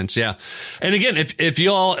 that makes sense. Yeah. And again, if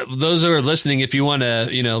you all, those who are listening, if you want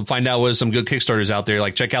to, find out what some good Kickstarters out there,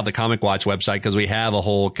 like check out the Comic Watch website, because we have a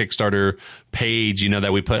whole Kickstarter page,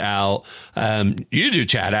 that we put out. You do,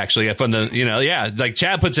 Chad, actually, from the, like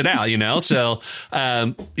Chad puts it out, so,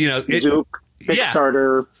 Zook,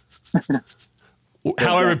 Kickstarter. Yeah.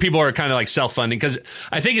 However, people are kind of like self-funding, because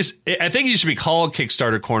I think it used to be called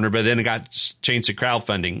Kickstarter Corner, but then it got changed to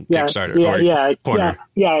crowdfunding Kickstarter Corner.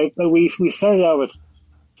 Yeah. We started out with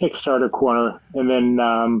Kickstarter Corner, and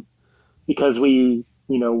then because we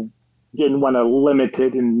didn't want to limit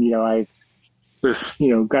it, and I was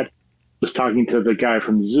was talking to the guy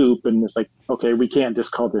from Zoop, and it's like, okay, we can't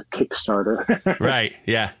just call this Kickstarter. Right.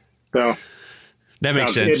 Yeah. So that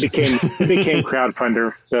makes sense. It became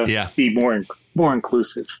crowdfunder to be more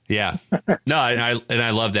inclusive. Yeah. No, I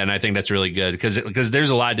love that. And I think that's really good, because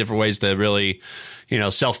there's a lot of different ways to really,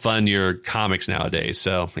 self-fund your comics nowadays.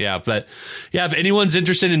 So, yeah. But yeah, if anyone's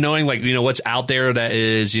interested in knowing, like, what's out there that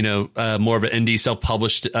is, more of an indie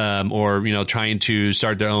self-published, or, trying to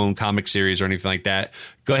start their own comic series or anything like that,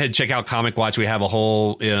 go ahead and check out Comic Watch. We have a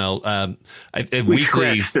whole, a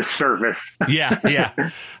weekly the service. Yeah.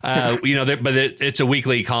 But it's a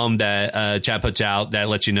weekly column that Chad puts out that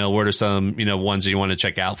lets you know what are some, ones that you want to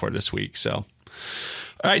check out for this week. So, all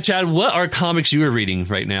right, Chad, what are comics you are reading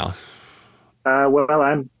right now? Well,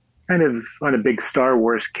 I'm kind of on a big Star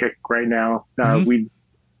Wars kick right now. We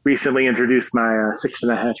recently introduced my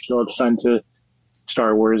 6.5-year-old son to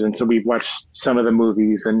Star Wars, and so we've watched some of the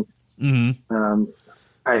movies, and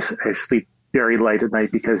I sleep very light at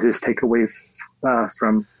night because his takeaway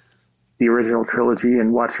from the original trilogy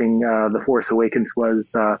and watching The Force Awakens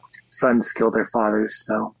was sons kill their fathers.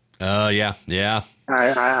 So, yeah.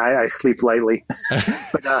 I sleep lightly,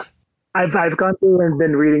 but I've gone through and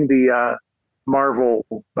been reading the Marvel.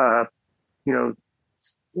 I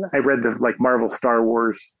read the Marvel Star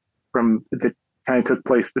Wars from that kind of took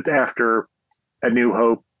place, but after A New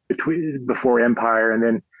Hope, before Empire, and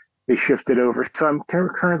then they shifted over. So I'm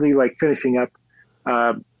currently finishing up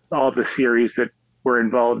all the series that were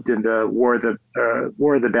involved in the War of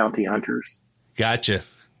the Bounty Hunters. Gotcha.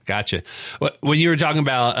 When you were talking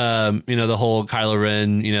about, the whole Kylo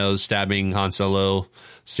Ren, stabbing Han Solo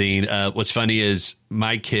scene, what's funny is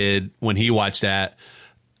my kid, when he watched that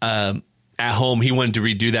at home, he wanted to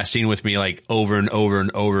redo that scene with me over and over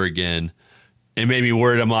and over again. It made me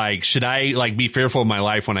worried. I'm like, should I be fearful of my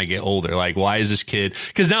life when I get older? Why is this kid?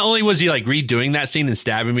 Because not only was he redoing that scene and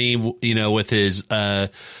stabbing me, with his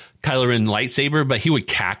Kylo Ren lightsaber, but he would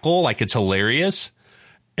cackle like it's hilarious.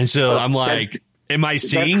 And so I'm like, am I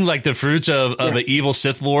seeing the fruits of an evil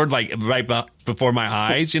Sith Lord right before my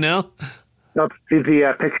eyes?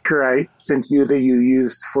 The picture I sent you that you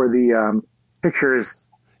used for the pictures.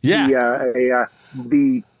 Yeah.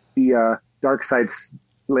 The dark side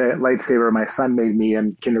lightsaber my son made me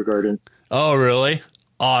in kindergarten. Oh, really?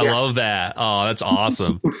 Oh, I love that. Oh, that's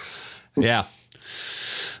awesome. Yeah.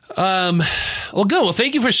 Well, good. Well,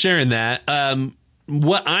 thank you for sharing that.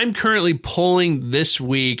 What I'm currently pulling this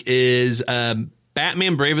week is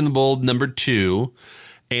Batman Brave and the Bold #2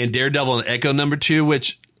 and Daredevil and Echo #2,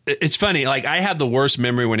 which it's funny. I have the worst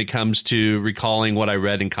memory when it comes to recalling what I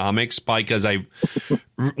read in comics, probably because I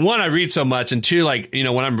read so much, and two,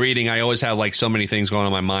 when I'm reading, I always have so many things going on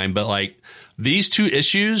in my mind. But these two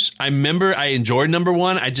issues, I remember I enjoyed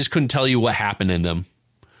 #1. I just couldn't tell you what happened in them.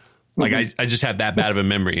 I just have that bad of a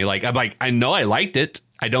memory. I know I liked it.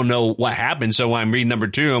 I don't know what happened. So when I'm reading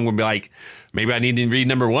 #2, I'm going to be maybe I need to read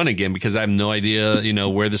 #1 again, because I have no idea,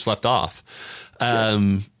 where this left off.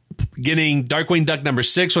 Getting Darkwing Duck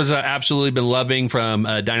 #6 was absolutely been loving from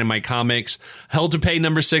Dynamite Comics. Hell to Pay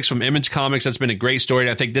 #6 from Image Comics. That's been a great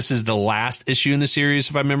story. I think this is the last issue in the series,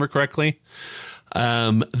 if I remember correctly.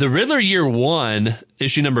 The Riddler Year 1,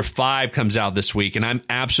 issue #5 comes out this week, and I'm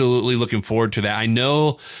absolutely looking forward to that. I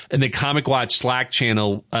know in the Comic Watch Slack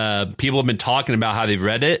channel, people have been talking about how they've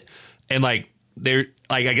read it, and they're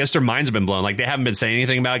I guess their minds have been blown. They haven't been saying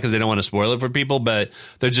anything about it because they don't want to spoil it for people, but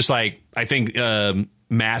they're just I think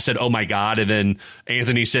Matt said, "Oh my God," and then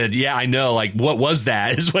Anthony said, "Yeah, I know. What was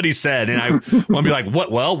that?" is what he said, and I want to be like,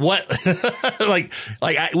 "What? Well, what?"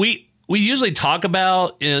 We usually talk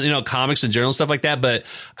about comics and journal stuff like that, but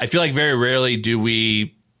I feel very rarely do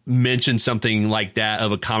we mention something like that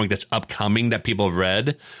of a comic that's upcoming that people have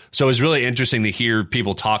read. So it's really interesting to hear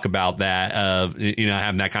people talk about that,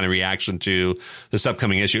 having that kind of reaction to this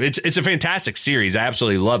upcoming issue. It's a fantastic series. I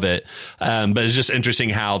absolutely love it. But it's just interesting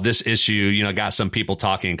how this issue, got some people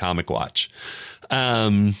talking in Comic Watch.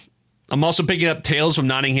 I'm also picking up Tales from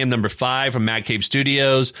Nottingham #5 from Mad Cave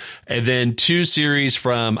Studios, and then 2 series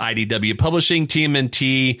from IDW Publishing,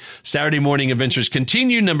 TMNT, Saturday Morning Adventures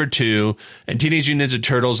Continue #2, and Teenage Mutant Ninja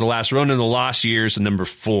Turtles, The Last Ronin in the Lost Years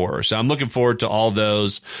 #4. So I'm looking forward to all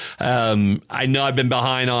those. I know I've been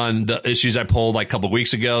behind on the issues I pulled like a couple of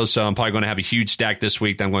weeks ago, so I'm probably going to have a huge stack this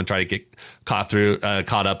week that I'm going to try to get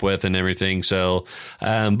caught up with and everything. So,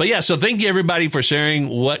 but yeah, so thank you everybody for sharing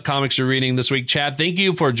what comics you're reading this week. Chad, thank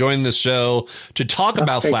you for joining the show to talk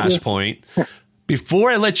about Flashpoint.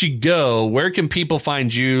 Before I let you go, where can people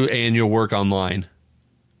find you and your work online?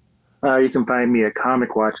 You can find me at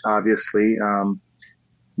Comic Watch, obviously.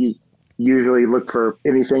 You usually look for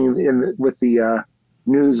anything with the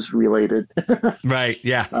news related. Right,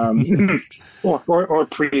 yeah. Or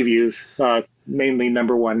previews, mainly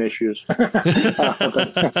 #1 issues.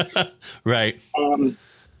 Right.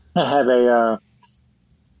 I have a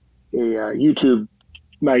YouTube,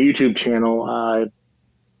 my YouTube channel.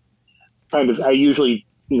 I usually,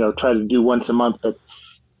 try to do once a month, but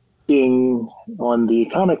being on the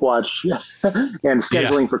Comic Watch and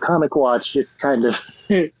scheduling for Comic Watch,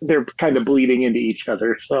 they're kind of bleeding into each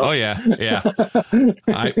other. So. Oh yeah.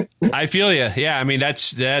 I feel you. Yeah. I mean,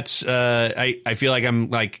 that's I feel like I'm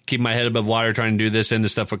like keeping my head above water trying to do this and the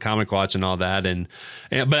stuff with Comic Watch and all that.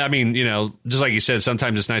 But I mean, just like you said,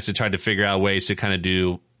 sometimes it's nice to try to figure out ways to kind of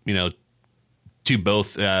do, do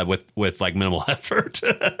both with like minimal effort.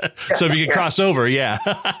 So if you can cross over, yeah.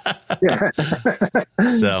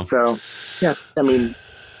 So yeah, I mean,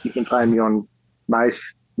 you can find me on my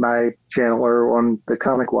channel or on the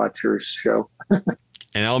Comic Watchers show.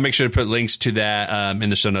 And I'll make sure to put links to that in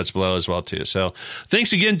the show notes below as well too. So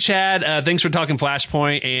thanks again, Chad. Thanks for talking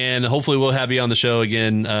Flashpoint, and hopefully we'll have you on the show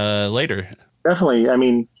again later. Definitely. I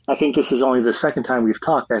mean, I think this is only the second time we've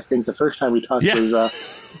talked. I think the first time we talked was a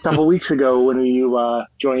couple weeks ago when you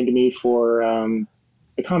joined me for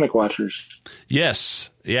the Comic Watchers. Yes.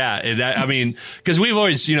 Yeah. I mean, because we've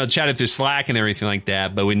always, chatted through Slack and everything like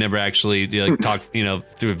that, but we never actually talked,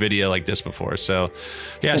 through a video like this before. So,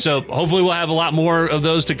 yeah. So hopefully we'll have a lot more of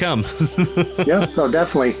those to come. Yeah, no,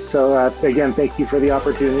 definitely. So again, thank you for the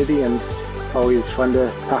opportunity, and always fun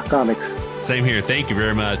to talk comics. Same here. Thank you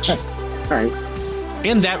very much. All right.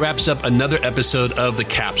 And that wraps up another episode of The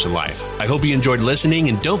Caption Life. I hope you enjoyed listening,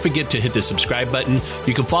 and don't forget to hit the subscribe button.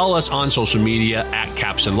 You can follow us on social media at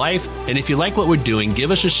Caption Life. And if you like what we're doing, give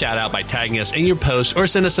us a shout out by tagging us in your post or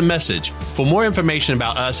send us a message. For more information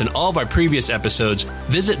about us and all of our previous episodes,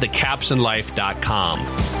 visit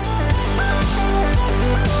thecaptionlife.com.